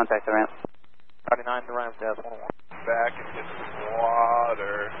 99, contact the ramp. 99 to ramp, Jazz 101. Back into the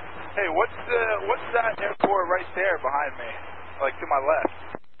water. Hey, what's that airport right there behind me? Like to my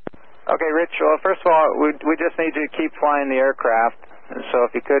left? Okay, Rich, well, first of all, we just need you to keep flying the aircraft. So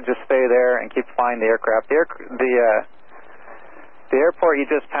if you could just stay there and keep flying the aircraft. The airport you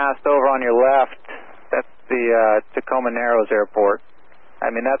just passed over on your left, that's the Tacoma Narrows Airport. I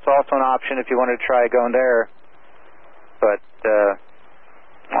mean, that's also an option if you wanted to try going there. But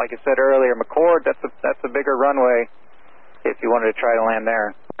like I said earlier, McCord, that's a bigger runway if you wanted to try to land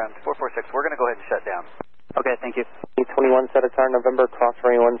there. 446, we're going to go ahead and shut down. Okay, thank you. E21 set a turn November, cross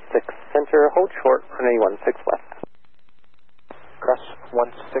runway 16 center, hold short, runway 16 left. Cross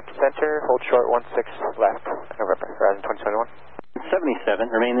 16 center, hold short 16 left, November, horizon 2021.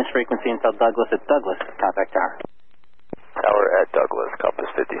 77, remain this frequency until Douglas at Douglas, contact tower. Tower at Douglas, compass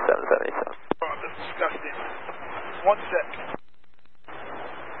 5777. Oh, that's disgusting. 1 sec.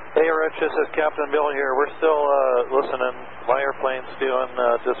 Hey, Rich, this is Captain Bill here. We're still listening. My airplane's doing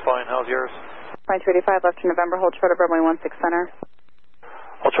just fine. How's yours? 2285 left to November, hold short of runway 16 center.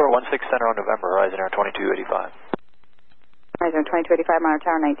 Hold short 16 center on November, horizon air 2285. Horizon 2285, monitor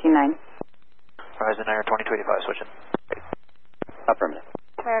tower 199. Horizon air 2285, switching. Affirmative.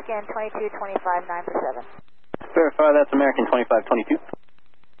 American 2225, 9 for 7. Verify that's American 2522.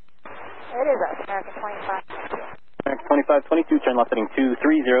 It is us, American 2522. American 2522, turn left heading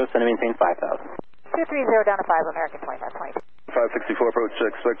 230, send and maintain 5,000. 230 down to 5, American 2522. 564 approach,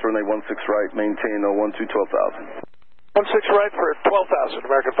 expect runway 16 right, maintain 012, 12,000. 16 right for 12,000,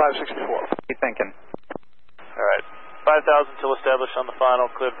 American 564. Keep thinking. All right. 5,000 till established on the final,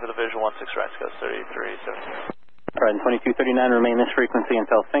 cleared for the visual 16 right, goes 3317. Horizon 2239, remain this frequency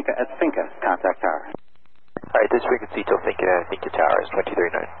until Finca at Finca, contact tower. Alright, this frequency till Finca Tower is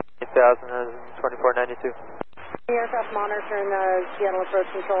 2239. 8,000 2492. The aircraft monitoring Seattle approach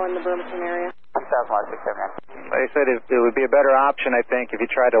control in the Burlington area. 2,000 Like I said, it would be a better option, I think, if you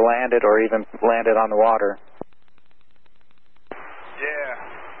tried to land it or even land it on the water. Yeah.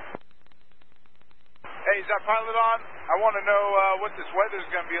 Hey, is that pilot on? I want to know what this weather's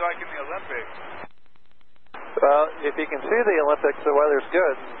going to be like in the Olympics. Well, if you can see the Olympics, the weather's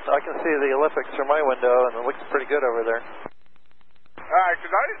good. I can see the Olympics from my window, and it looks pretty good over there. Alright,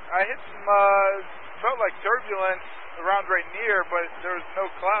 because I hit some, felt like turbulence around right near, but there was no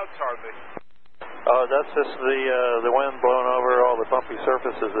clouds hardly. Oh, that's just the wind blowing over all the bumpy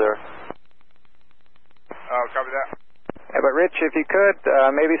surfaces there. Oh, copy that. Yeah, but Rich, if you could,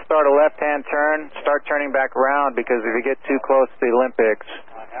 maybe start a left-hand turn, start turning back around, because if you get too close to the Olympics,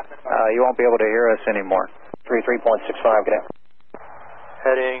 you won't be able to hear us anymore. 33.65, good day.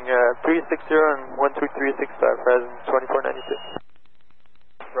 Heading 360 and 13365, present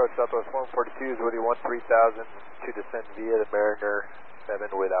 2492. Approach Southwest 142 is with you 13,000 to descend via the Mariner 7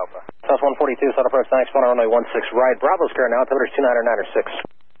 with Alpha. South 142, set approach next one, runway 16 right. Bravo's current now, altimeter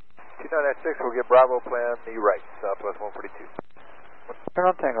 2996. 2996 will get Bravo plan the right, Southwest 142.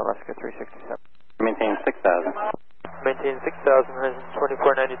 Turn on Tango, Alaska 367. Maintain 6,000. Maintain 6,000, horizon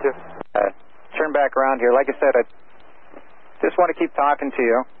 2492. Turn back around here. Like I said, I just want to keep talking to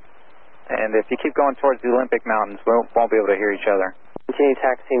you. And if you keep going towards the Olympic Mountains, we won't be able to hear each other. Continue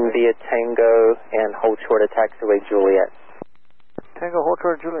taxiing via Tango and hold short at taxiway Juliet. Tango, hold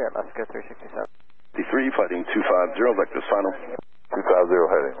short Juliet, Alaska 367. 53, fighting 250, vectors final. 250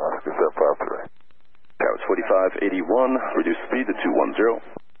 heading, Alaska 753. Tower 2581, reduce speed to 210.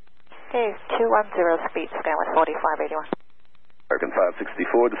 Okay, 210 speed, Skyward 4581. American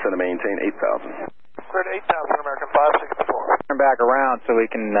 564, descend and maintain 8,000. Clear to 8,000, American 564. Turn back around so we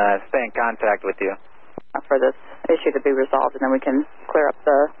can stay in contact with you. For this issue to be resolved, and then we can clear up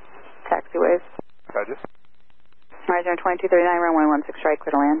the taxiways. Roger. Horizon 2239, runway 16 right,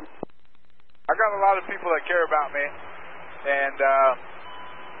 clear to land. I got a lot of people that care about me, and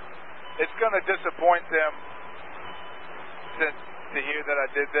it's going to disappoint them to hear that I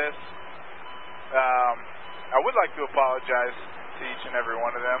did this. I would like to apologize to each and every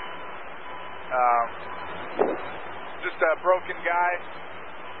one of them. Just a broken guy.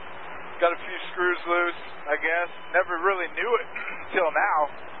 Got a few screws loose, I guess. Never really knew it until now.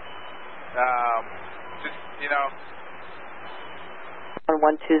 Just, you know.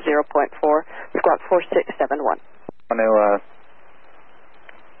 120.4, squawk 4671. Want to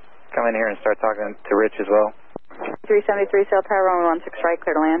come in here and start talking to Rich as well? 373, sail tower, runway 16 right,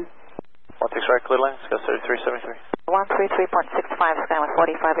 clear to land. 16 right, clear to land. Let's go 3373. 133.65, sky with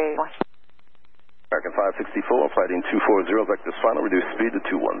 4581. American 564, flight in 240, vectors final, reduce speed to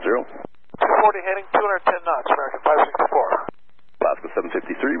 210. 240 heading 210 knots, American 564. Alaska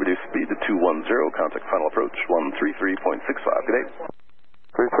 753, reduce speed to 210, contact final approach 133.65, good day.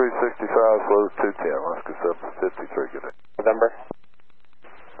 3365, slow 210, Alaska 753, good day. November.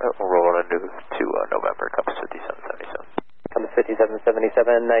 We'll roll on into November, compass 5777. Compass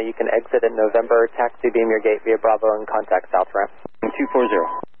 5777, you can exit in November, taxi beam your gate via Bravo and contact south ramp.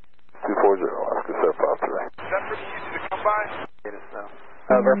 240. 240, Alaska 753. Is that pretty easy to come by? It is now.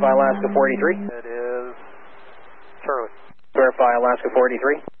 Verify Alaska 483. It is Charlie. Verify Alaska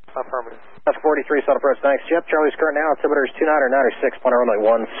 483. Affirmative. Alaska 43, south approach, thanks. Yep, Charlie's current now, altimeter is 29 or 96, point runway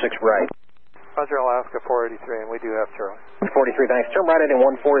 16 right. Roger, Alaska 483, and we do have Charlie. 43, thanks. Turn right in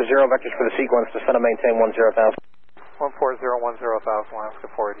 140, vectors for the sequence, descend and maintain 10,000. 14010,000, Alaska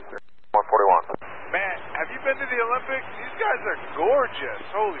 483. 141. Man, have you been to the Olympics? These guys are gorgeous.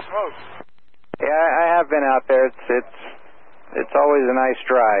 Holy smokes. Yeah, I have been out there. It's always a nice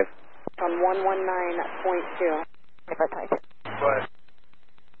drive. On 119.2. But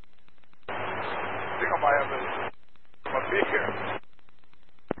I think I might have a beer.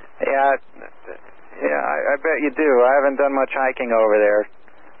 Yeah, I bet you do. I haven't done much hiking over there,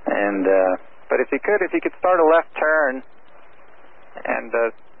 and but if you could start a left turn and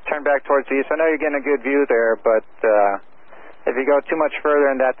turn back towards the east. I know you're getting a good view there, but if you go too much further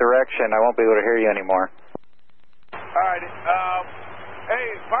in that direction, I won't be able to hear you anymore. All right. Hey,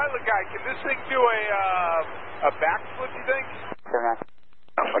 pilot guy, can this thing do a backflip, you think?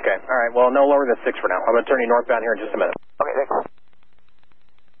 Okay, all right, well, no lower than 6 for now. I'm going to turn you northbound here in just a minute. Okay, thanks.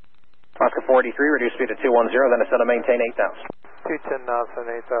 Oscar 483, reduce speed to 210, then ascend to maintain 8,000. 210 knots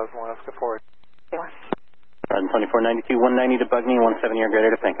and 8,000, Alaska 483. 2492, 190 to Bugme, 170 or greater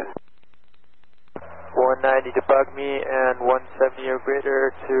to Pinka. 190 to Bugme and 170 or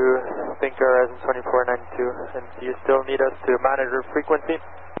greater to Pinka, Horizon 2492. And do you still need us to monitor frequency?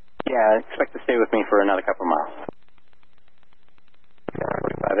 Yeah, expect to stay with me for another couple of miles.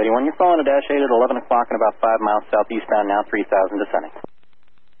 4581, you're following a dash 8 at 11 o'clock and about 5 miles southeastbound now, 3,000 descending.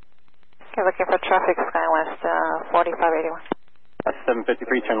 Okay, looking for traffic, SkyWest 4581. That's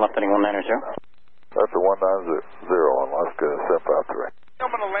 753, turn left heading 190. That's a 190 on Alaska 753.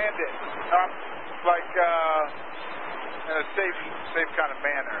 I'm going to land it, in a safe kind of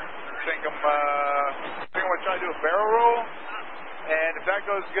manner. I think I'm going to try to do a barrel roll, and if that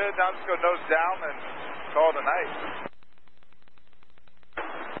goes good, now I'm just going to nose down and call it a night.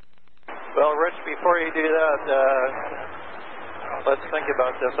 Well, Rich, before you do that, let's think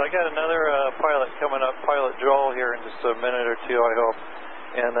about this. I got another pilot coming up, Pilot Joel, here in just a minute or two, I hope,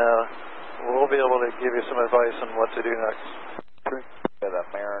 and we'll be able to give you some advice on what to do next. The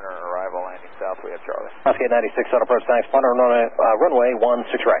Mariner arrival landing south, we have Charlie. Oscar 96, south approach, thanks. Runway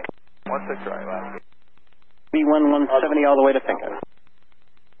 16 right. 16 right, Alaska. B1 170 all the way to Pinka.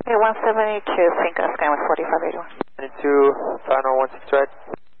 Okay, 172, Pinka, SkyWest 4581. 92, final 16 right.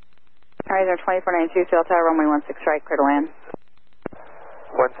 Horizon 2492, sail tower, runway 16 right, clear to land.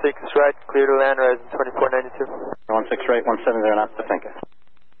 16 right, clear to land, Horizon 2492. 16 right, 170 knots to Pinka.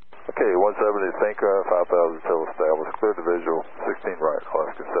 Okay, 170 Pinka, 5,000 till established, clear to visual, 16 right,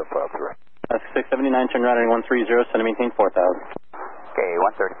 Alaska 753. That's 679, turn right at 130, send to maintain 4,000. Okay,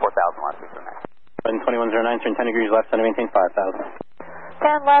 134,000, last week from there. 2109, turn 10 degrees left, send to maintain 5,000.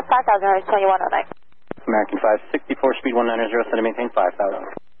 10 left, 5,000, Horizon 2109. American 564, speed 190, send to maintain 5,000.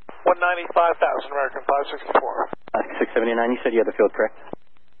 195,000, American 564. Alaska 679, you said you had the field correct?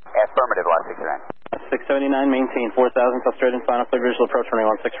 Affirmative, last week from 679, maintain 4,000 till straight in final clear visual approach,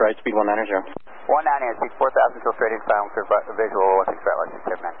 runway 16 right, speed 190. 190, speed 4,000 till straight in final clear visual, 16 right, last week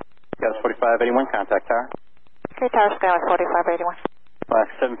from Gas 4581, contact tower. Okay, tower, SkyWest 4581.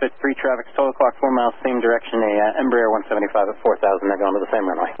 Alaska 753, traffic, total clock 4 miles, same direction, a Embraer 175 at 4,000, they're going to the same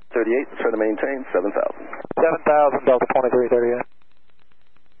runway. 38, try to maintain 7,000. 7,000, Delta 2338.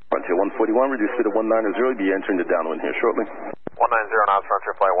 Frontier 141, reduce speed to 190, be entering the downwind here shortly. 190 knots,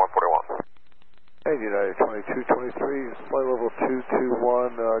 Frontier flight 141. Hey, United 2223, flight level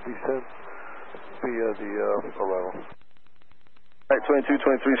 221, descent via the arrival. Alright,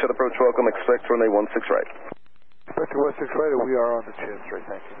 2223, set approach welcome, expect runway 16 right. Vector 16 right, we are on the chance, right,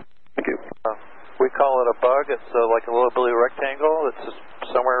 thank you. Thank you. We call it a bug. It's like a little blue rectangle. It's just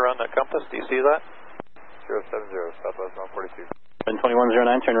somewhere around that compass. Do you see that? 070, Southwest 142.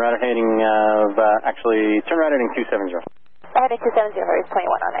 2109, turn right heading turn right heading 270. Heading 270, is 21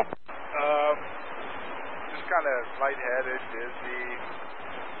 on there. Just kind of lightheaded, dizzy.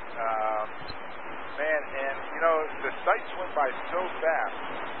 Man, and you know, the sights went by so fast,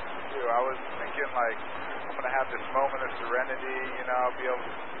 too. I was thinking, like, I'm going to have this moment of serenity, you know, I'll be able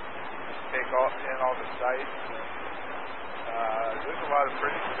to take in all the sights. There's a lot of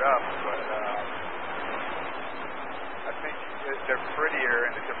pretty stuff, but I think they're prettier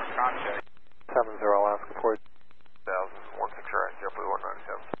in a different context. 70 Alaska 4. 16 right, JetBlue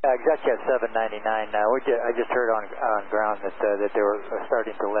 197. Yeah, exactly at 799. I just heard on ground that they were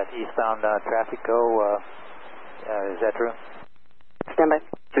starting to let eastbound traffic go. Is that true? Stand by.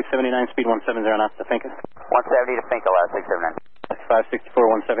 679, speed 170 knots to Finca. 170 to Finca, last 679. 564,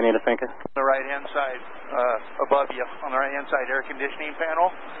 178 to Finca. On the right-hand side, above you, on the right-hand side air conditioning panel,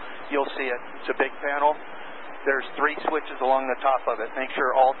 you'll see it. It's a big panel. There's 3 switches along the top of it. Make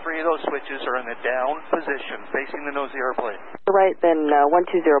sure all 3 of those switches are in the down position, facing the nose of the airplane. Right, then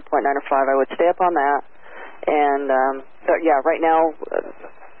 120.905, I would stay up on that. And, yeah, right now,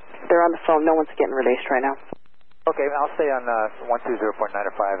 they're on the phone. No one's getting released right now. Okay, I'll stay on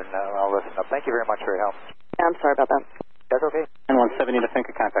 120.905 and I'll listen up. Thank you very much for your help. Yeah, I'm sorry about that. That's okay. And 170 to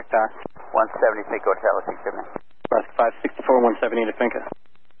Finca, contact tower. 170 Finca, Hotel 679. Alaska 564, 170 to Finca.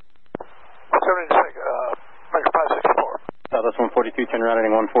 170 to Finca, Mike 564. Southwest 142, turn right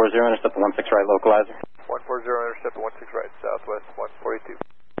heading 140, intercept the 16 right localizer. 140, intercept the 16 right, Southwest 142.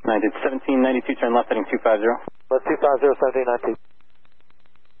 1792, turn left heading 250. Let's 250, 1792.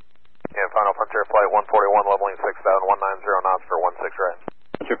 And final Frontier Flight 141, leveling 6,190 knots for 16 right.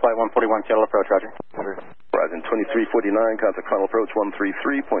 Frontier Flight 141, Seattle approach, roger. Horizon 2349, contact final approach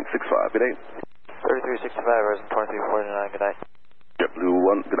 133.65, good day. 3365, Horizon 2349, good night. JetBlue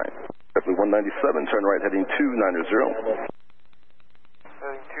 1, good night. JetBlue 197, turn right heading 290.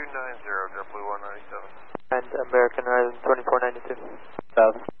 Heading 290, JetBlue 197. And American Horizon 2492.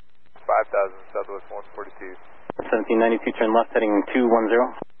 1000. 5,000, Southwest 142. 1792, turn left heading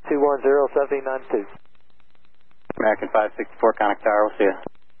 210. 210, 1792. American 564, contact tower, we'll see you.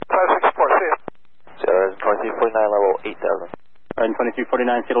 564, see you. Horizon 2349, level 8000. Horizon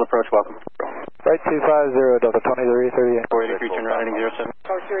 2349, Seattle approach, welcome. Right 250, Delta 2338. 483, turn right heading 07.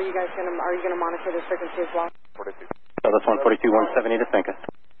 So, sure, are you going to monitor the frequency as well? 42. Southwest 142, 170 to Finca.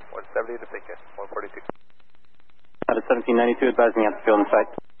 170 to Finca, 142. Out of 1792, advising at the field in sight.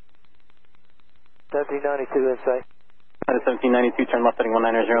 1792 in sight. Out of 1792, turn left heading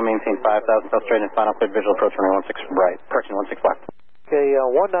 190, maintain 5,000, south straight and final cleared visual approach runway 16 right, correction 16 left. Okay,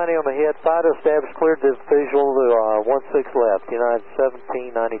 190 on the head, FIDO established, cleared the visual to 16 left, United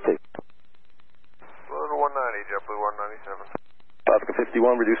 1792. Blue 190, JetBlue 197. Alaska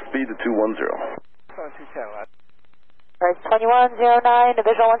 51, reduce speed to 210. 210, Right, 2109, to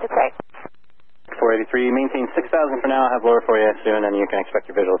visual 168. 483, maintain 6,000 for now, I'll have lower for you soon, and you can expect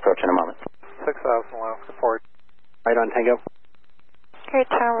your visual approach in a moment. 6,000, Alaska 4. Right on Tango. Okay,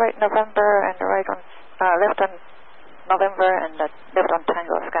 turn right November and right on, left on November and left on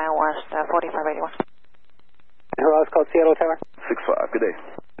Tango, Skywest 4581. Who else called Seattle Tower? 65, good day.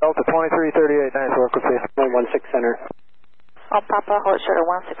 Delta 2338, nice work with you. 116 center. On Papa, hold short of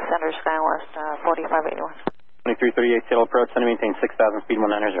 16 Center, Skywest 4581. 2338, Seattle approach, send maintain 6,000, speed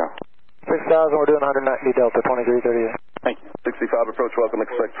 190. 6,000, we're doing 190, Delta 2338. Thank you. 65 approach, welcome,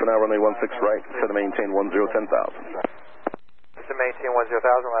 expect for now, runway 16 right, set to maintain 10,000. Set to maintain 10,000,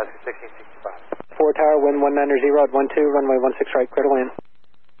 Alaska 1665. 4 tower, wind 190 at 12, runway 16 right, clear to land.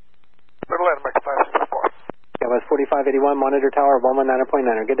 Clear to land, American 564. Skywest 4581, monitor tower 119.9,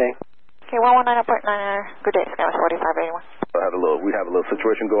 good day. Okay, 119.9, good day, Skywest 4581. We have a little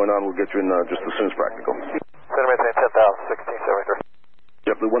situation going on, we'll get you in just as soon as practical. Set to maintain 10,000, 1673.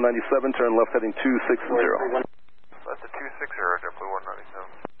 JetBlue 197, turn left heading 260. That's a 260, JetBlue 197.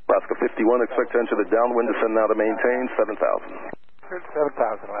 Alaska 51, expect to enter the downwind, descend now to maintain 7,000. 7,000,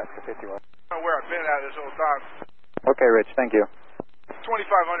 Alaska 51. I don't know where I've been at this whole time. Okay, Rich, thank you. 2,500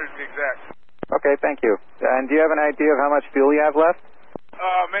 to be exact. Okay, thank you. And do you have an idea of how much fuel you have left?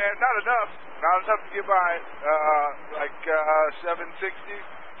 Man, not enough. Not enough to get by. Like 760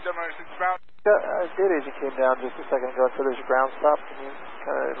 pounds. I did as you came down just a second ago, so there's a ground stop. Can you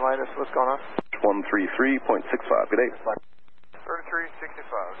kind of enlighten us what's going on? 133.65, good day.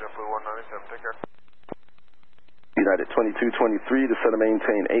 3365, JetBlue 197, take care. United 2223, descend to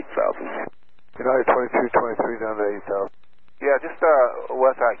maintain 8,000. United 2223 down to 8,000. Yeah, just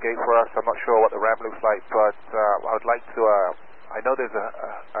work that gate for us. I'm not sure what the ramp looks like, but I would like to, I know there's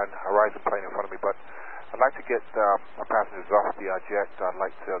an Horizon plane in front of me, but I'd like to get my passengers off the jet. I'd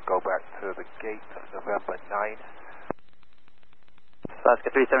like to go back to the gate November 9. Alaska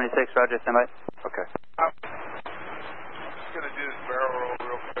 376, roger, standby. Okay. I'm just going to do this barrel roll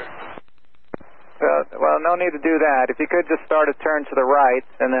real quick. Well, no need to do that. If you could just start a turn to the right,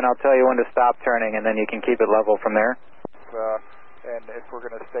 and then I'll tell you when to stop turning, and then you can keep it level from there. And if we're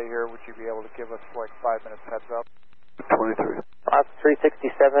going to stay here, would you be able to give us like 5 minutes heads up? 23. Alaska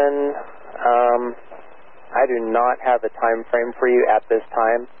 367, I do not have a time frame for you at this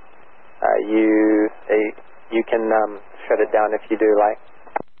time. You can shut it down if you do like.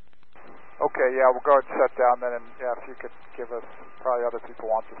 Okay, yeah, we'll go ahead and shut down then, and yeah, if you could give us, probably other people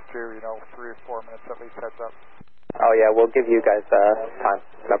want this too, 3 or 4 minutes at least heads up. Oh yeah, we'll give you guys time,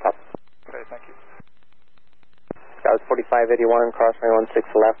 no problem. Okay, thank you. That was 4581, cross runway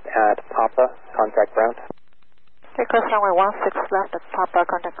 16 left at Papa, contact ground. Okay, cross runway 16 left at Papa,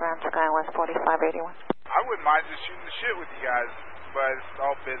 contact ground, Skywest 4581. I wouldn't mind just shooting the shit with you guys, but it's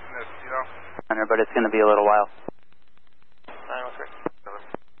all business, But it's going to be a little while.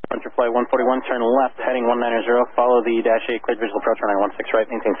 913. Hunter Flight 141, turn left, heading 190, follow the Dash 8, cleared visual approach, runway 16 right,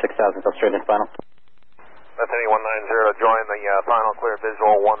 maintain 6,000 until straight in final. That's heading 190, join the final clear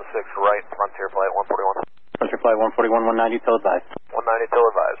visual 16 right, Frontier Flight 141. Hunter Flight 141, 190, till advised. 190 till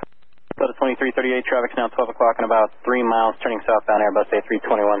advised. Delta 2338, traffic's now 12 o'clock and about 3 miles, turning southbound Airbus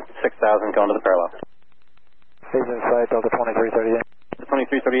A321, 6,000, going to the parallel. Vision sight, Delta 2338. Delta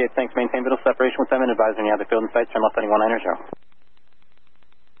 2338, thanks, maintain visual separation with them and advise when you have the field in sight, turn left heading 190.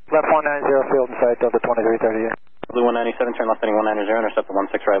 Left 190, field in sight, Delta 2338. Blue 197, turn left heading 190, intercept the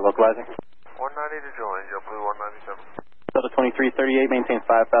 16 right, localizing. 190 to join, Blue 197. Delta 2338, maintain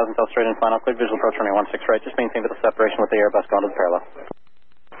 5,000 until straight in final, cleared visual approach runway 16 right, just maintain visual separation with the Airbus going to the parallel.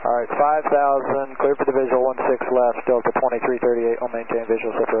 Alright, 5,000, clear for the visual, 16 left, Delta 2338, I'll maintain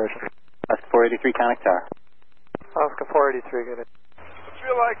visual separation. Alaska 483, connect tower. Alaska 483, get it. I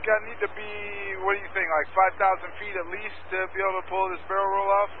feel like I need to be, what do you think, like 5,000 feet at least to be able to pull this barrel roll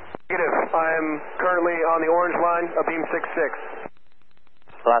off? Negative. I'm currently on the orange line, a beam 66.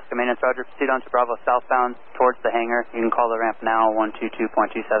 Alaska maintenance, roger. Proceed on to Bravo southbound towards the hangar. You can call the ramp now, 122.27.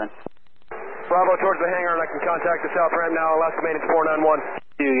 Bravo towards the hangar, and I can contact the south ramp now, Alaska maintenance 491.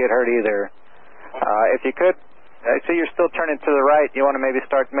 You get hurt either. If you could, I see you're still turning to the right. You want to maybe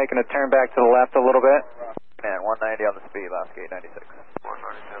start making a turn back to the left a little bit? And 190 on the speed, Alaska 896.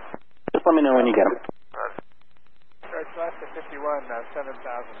 197. Just let me know when you get them. Alaska 51,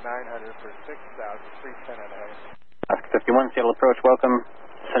 7,900 for 6,000, 310 and a half. Alaska 51, Seattle approach, welcome.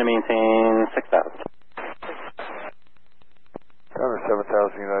 Send and maintain 6,000. Counter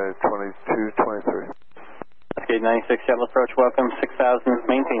 7,000, United 2223. Alaska 896, Seattle approach, welcome. 6,000,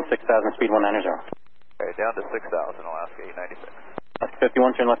 maintain 6,000, speed 190. Okay, down to 6,000, Alaska 896. Alaska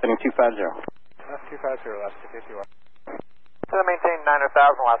 51, turn left heading 250. Alaska 250, Alaska 51. So maintain 9,000,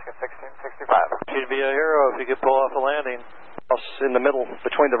 Alaska 1665. You'd be a hero if you could pull off a landing. In the middle,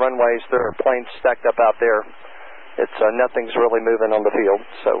 between the runways, there are planes stacked up out there. It's nothing's really moving on the field.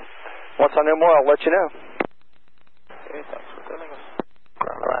 So once I know more, I'll let you know. Okay, thanks for telling us.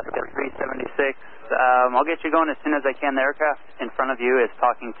 Alaska 376. I'll get you going as soon as I can. The aircraft in front of you is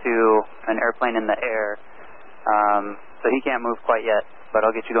talking to an airplane in the air, so he can't move quite yet, but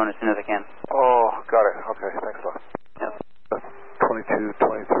I'll get you going as soon as I can. Oh, got it. Okay, thanks a lot. Yep.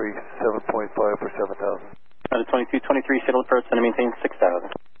 2223, 7.5 for 7,000. 2223, Seattle approach, send and maintain 6,000.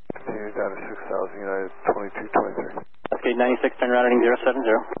 Continue down to 6,000, United 2223. Alaska 896, turn around heading 070.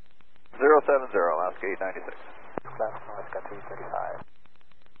 070, Alaska 896. Alaska 335.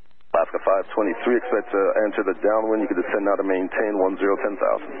 Alaska 523, expect to enter the downwind. You can descend now to maintain 10,000.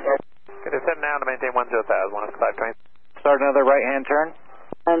 Can descend now to maintain 10,000, Alaska 520. Start another right-hand turn.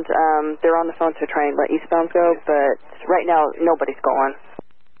 And they're on the phone to try and let eastbound go, but right now nobody's going.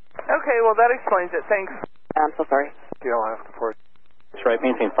 Okay, well that explains it. Thanks. I'm so sorry. Deal, Alaska 4. That's right,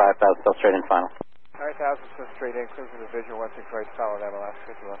 maintain 5,000, still straight in final. 9,000 to straight in, clear for the visual, 16 right, follow that, Alaska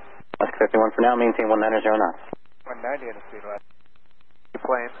 51. Alaska 51 for now, maintain 190 knots. 190 in the speed left.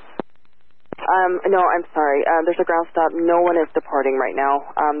 Plane. No, I'm sorry. There's a ground stop. No one is departing right now.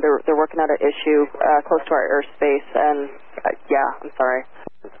 They're working out an issue close to our airspace, and yeah, I'm sorry.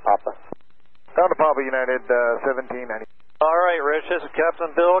 It's Papa. Down to Papa, United 1790. All right, Rich. This is Captain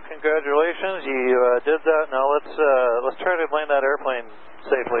Bill. Congratulations, you did that. Now let's try to land that airplane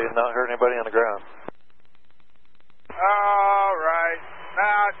safely and not hurt anybody on the ground. All right.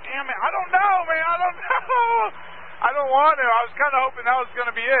 Damn it. I don't know, man. I don't know. I don't want to. I was kind of hoping that was going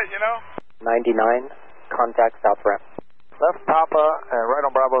to be it, 99, contact south ramp. Left Papa, and right on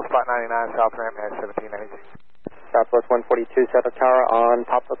Bravo, spot 99, South ramp, at 1792. Southwest 142, South Tower on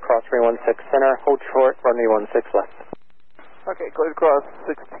Papa, cross runway 16 center, hold short, runway 16 left. Okay, clear across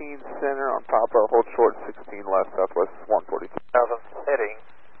 16 center on Papa, hold short 16 left, Southwest 142. Heading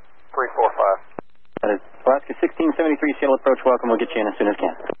 345. That is Alaska 1673, Seattle approach, welcome. We'll get you in as soon as we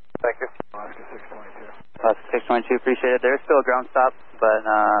can. Thank you. Alaska 622, appreciate it. There's still a ground stop, but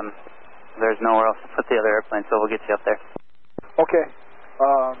there's nowhere else to put the other airplane, so we'll get you up there. Okay.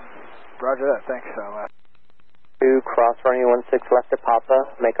 Roger that. Thanks, Alaska. 2, cross runway 16 left to Papa,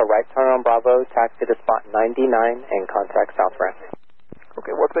 make a right turn on Bravo, taxi to spot 99, and contact South ramp.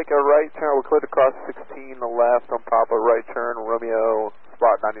 Okay, we'll take a right turn. We'll clear across 16 left on Papa, right turn, Romeo,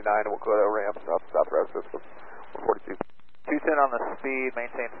 spot 99, and we'll clear the ramp, South ramp system, 142. 210 on the speed,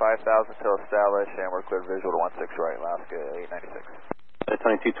 maintain 5,000 till established, and we're cleared visual to 16 right, Alaska 896.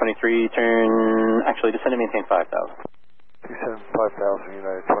 2223, turn, actually descend and maintain 5,000. 27 5,000,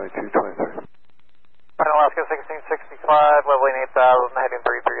 United 2223. Alaska 1665, leveling 8,000, heading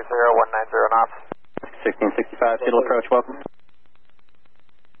 330, 190 knots. 1665, Seattle approach, welcome.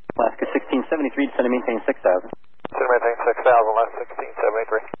 Alaska 1673, descend and maintain 6,000. Descend and maintain 6,000, left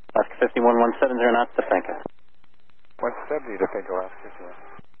 1673. Alaska 51170 knots to Finca. 170 to Finca, Alaska.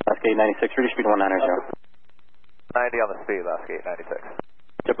 Alaska 896, reduce speed 190. 90 on the speed, Alaska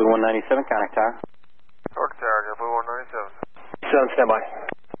 896. JetBlue 197, contact tower. Torque tower, JetBlue 197. Sound standby.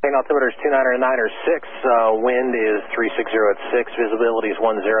 Altimeter is 29er 6, wind is 360 at 6, visibility is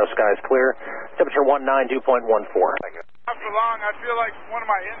 10, skies clear, temperature 192.14. Thank you. After long, I feel like one of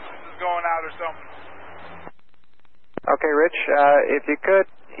my engines is going out or something. Okay, Rich, if you could,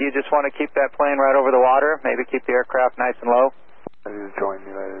 you just want to keep that plane right over the water, maybe keep the aircraft nice and low. Ready to join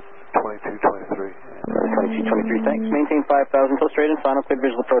United 2223. 2223, thanks. Maintain 5,000 till straight and final, clear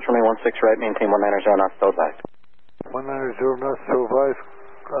visual approach, runway 16 right, maintain 190 knots, still advised. 190 knots, still advised.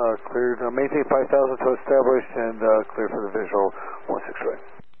 Cleared, maintain 5,000 to establish, and clear for the visual 16 right.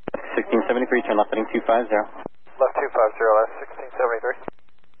 1673, turn left heading 250. Left 250, left 1673.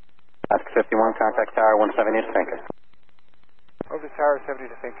 Alaska 51, contact tower 170 to Finca. Over to tower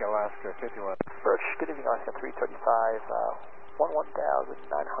 70 to Finca, Alaska 51. Approach, good evening, Alaska 335, 11,900,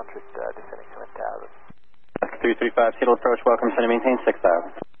 descending 7,000. Alaska 335, Seattle approach, welcome, send and maintain 6,000.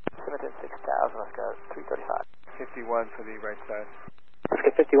 Maintain 6,000, Alaska 335. 51 for the right side.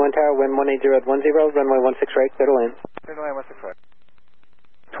 Alaska 51 tower, wind 180 at 10, runway 16 right, clear to land. Clear to land, 16 right.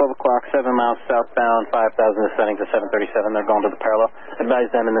 12 o'clock, 7 miles southbound, 5,000 descending to 737. They're going to the parallel. Advise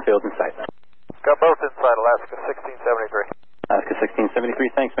them in the field in sight. Got both inside, Alaska 1673. Alaska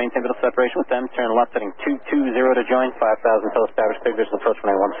 1673, thanks. Maintain middle separation with them. Turn left heading 220 to join. 5,000 till established. Clear visual approach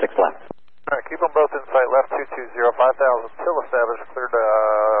runway 16 left. All right, keep them both in sight. Left 220, 5,000 till established. Cleared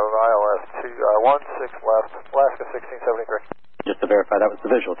ILS 16 left. Alaska 1673. Just to verify, that was the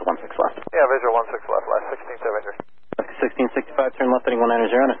visual to 16 left. Yeah, visual 16 left. Last 1673. Alaska 1665, turn left heading 190,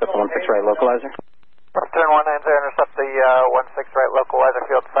 intercept the 16 right localizer. Left turn 190, intercept the 16 right localizer,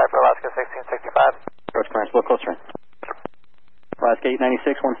 field decipher, Alaska 1665. Approach clearance, a little closer. Alaska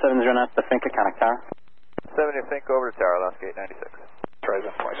 896, 170 knots to Finca, contact tower. 70 to Finca, over to tower, Alaska 896. Try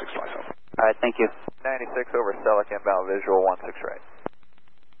that 2627. All right, thank you. 96 over Selleck, inbound visual 16 right.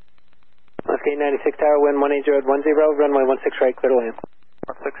 Alaska 896 tower, wind 180 at 10, runway 16 right, clear to land.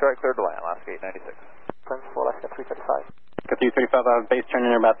 16 right, clear to land, Alaska 896. Principal, Alaska 335. Alaska 335 out of base, turn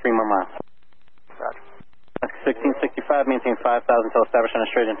in about 3 more miles. Roger. Alaska 1665, maintain 5,000 till established on a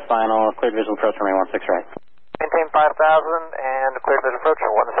straight and final, cleared visual approach runway 16 right. Maintain 5,000 and cleared visual approach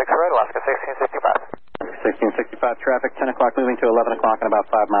on 16 right, Alaska 1665. 1665 traffic, 10 o'clock moving to 11 o'clock and about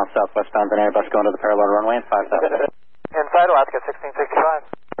 5 miles southwestbound, an Airbus going to the parallel runway and 5,000. Inside, Alaska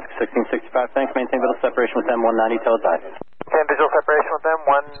 1665. 1665, thanks. Maintain visual separation with them, 190 till advised. Maintain visual separation with them,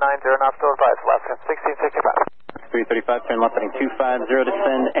 190 knots till advised, Alaska 1665. 335, turn left heading 250,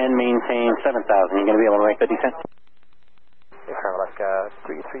 descend and maintain 7,000. You going to be able to make the descent? Yes, sir, Alaska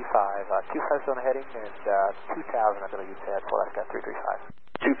 335, 250 on the heading and 2,000 I believe you said for Alaska 335.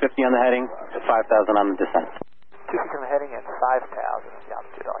 250 on the heading, 5,000 on the descent. 250 on the heading and 5,000 on the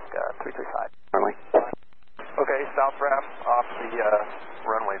altitude, Alaska 335. Runway. Okay, south ramp off the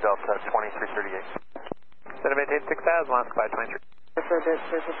runway Delta 2338. Instead of maintain 6,000, Alaska 523. For the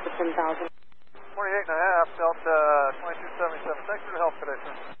surface for 10,000. 28.5, Delta 2277. Thanks for the help today,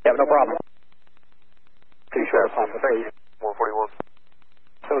 sir. Yeah, no problem. Pretty sure I'll pop it, please. 141.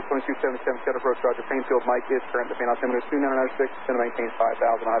 Southwest 2277, set approach, Roger. Plainfield, Mike is current. The main altimeter is 2906, send to maintain 5,000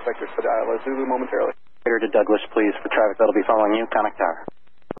 on high vectors for the ILS Zulu momentarily. Clear to Douglas, please, for traffic that'll be following you. Contact tower.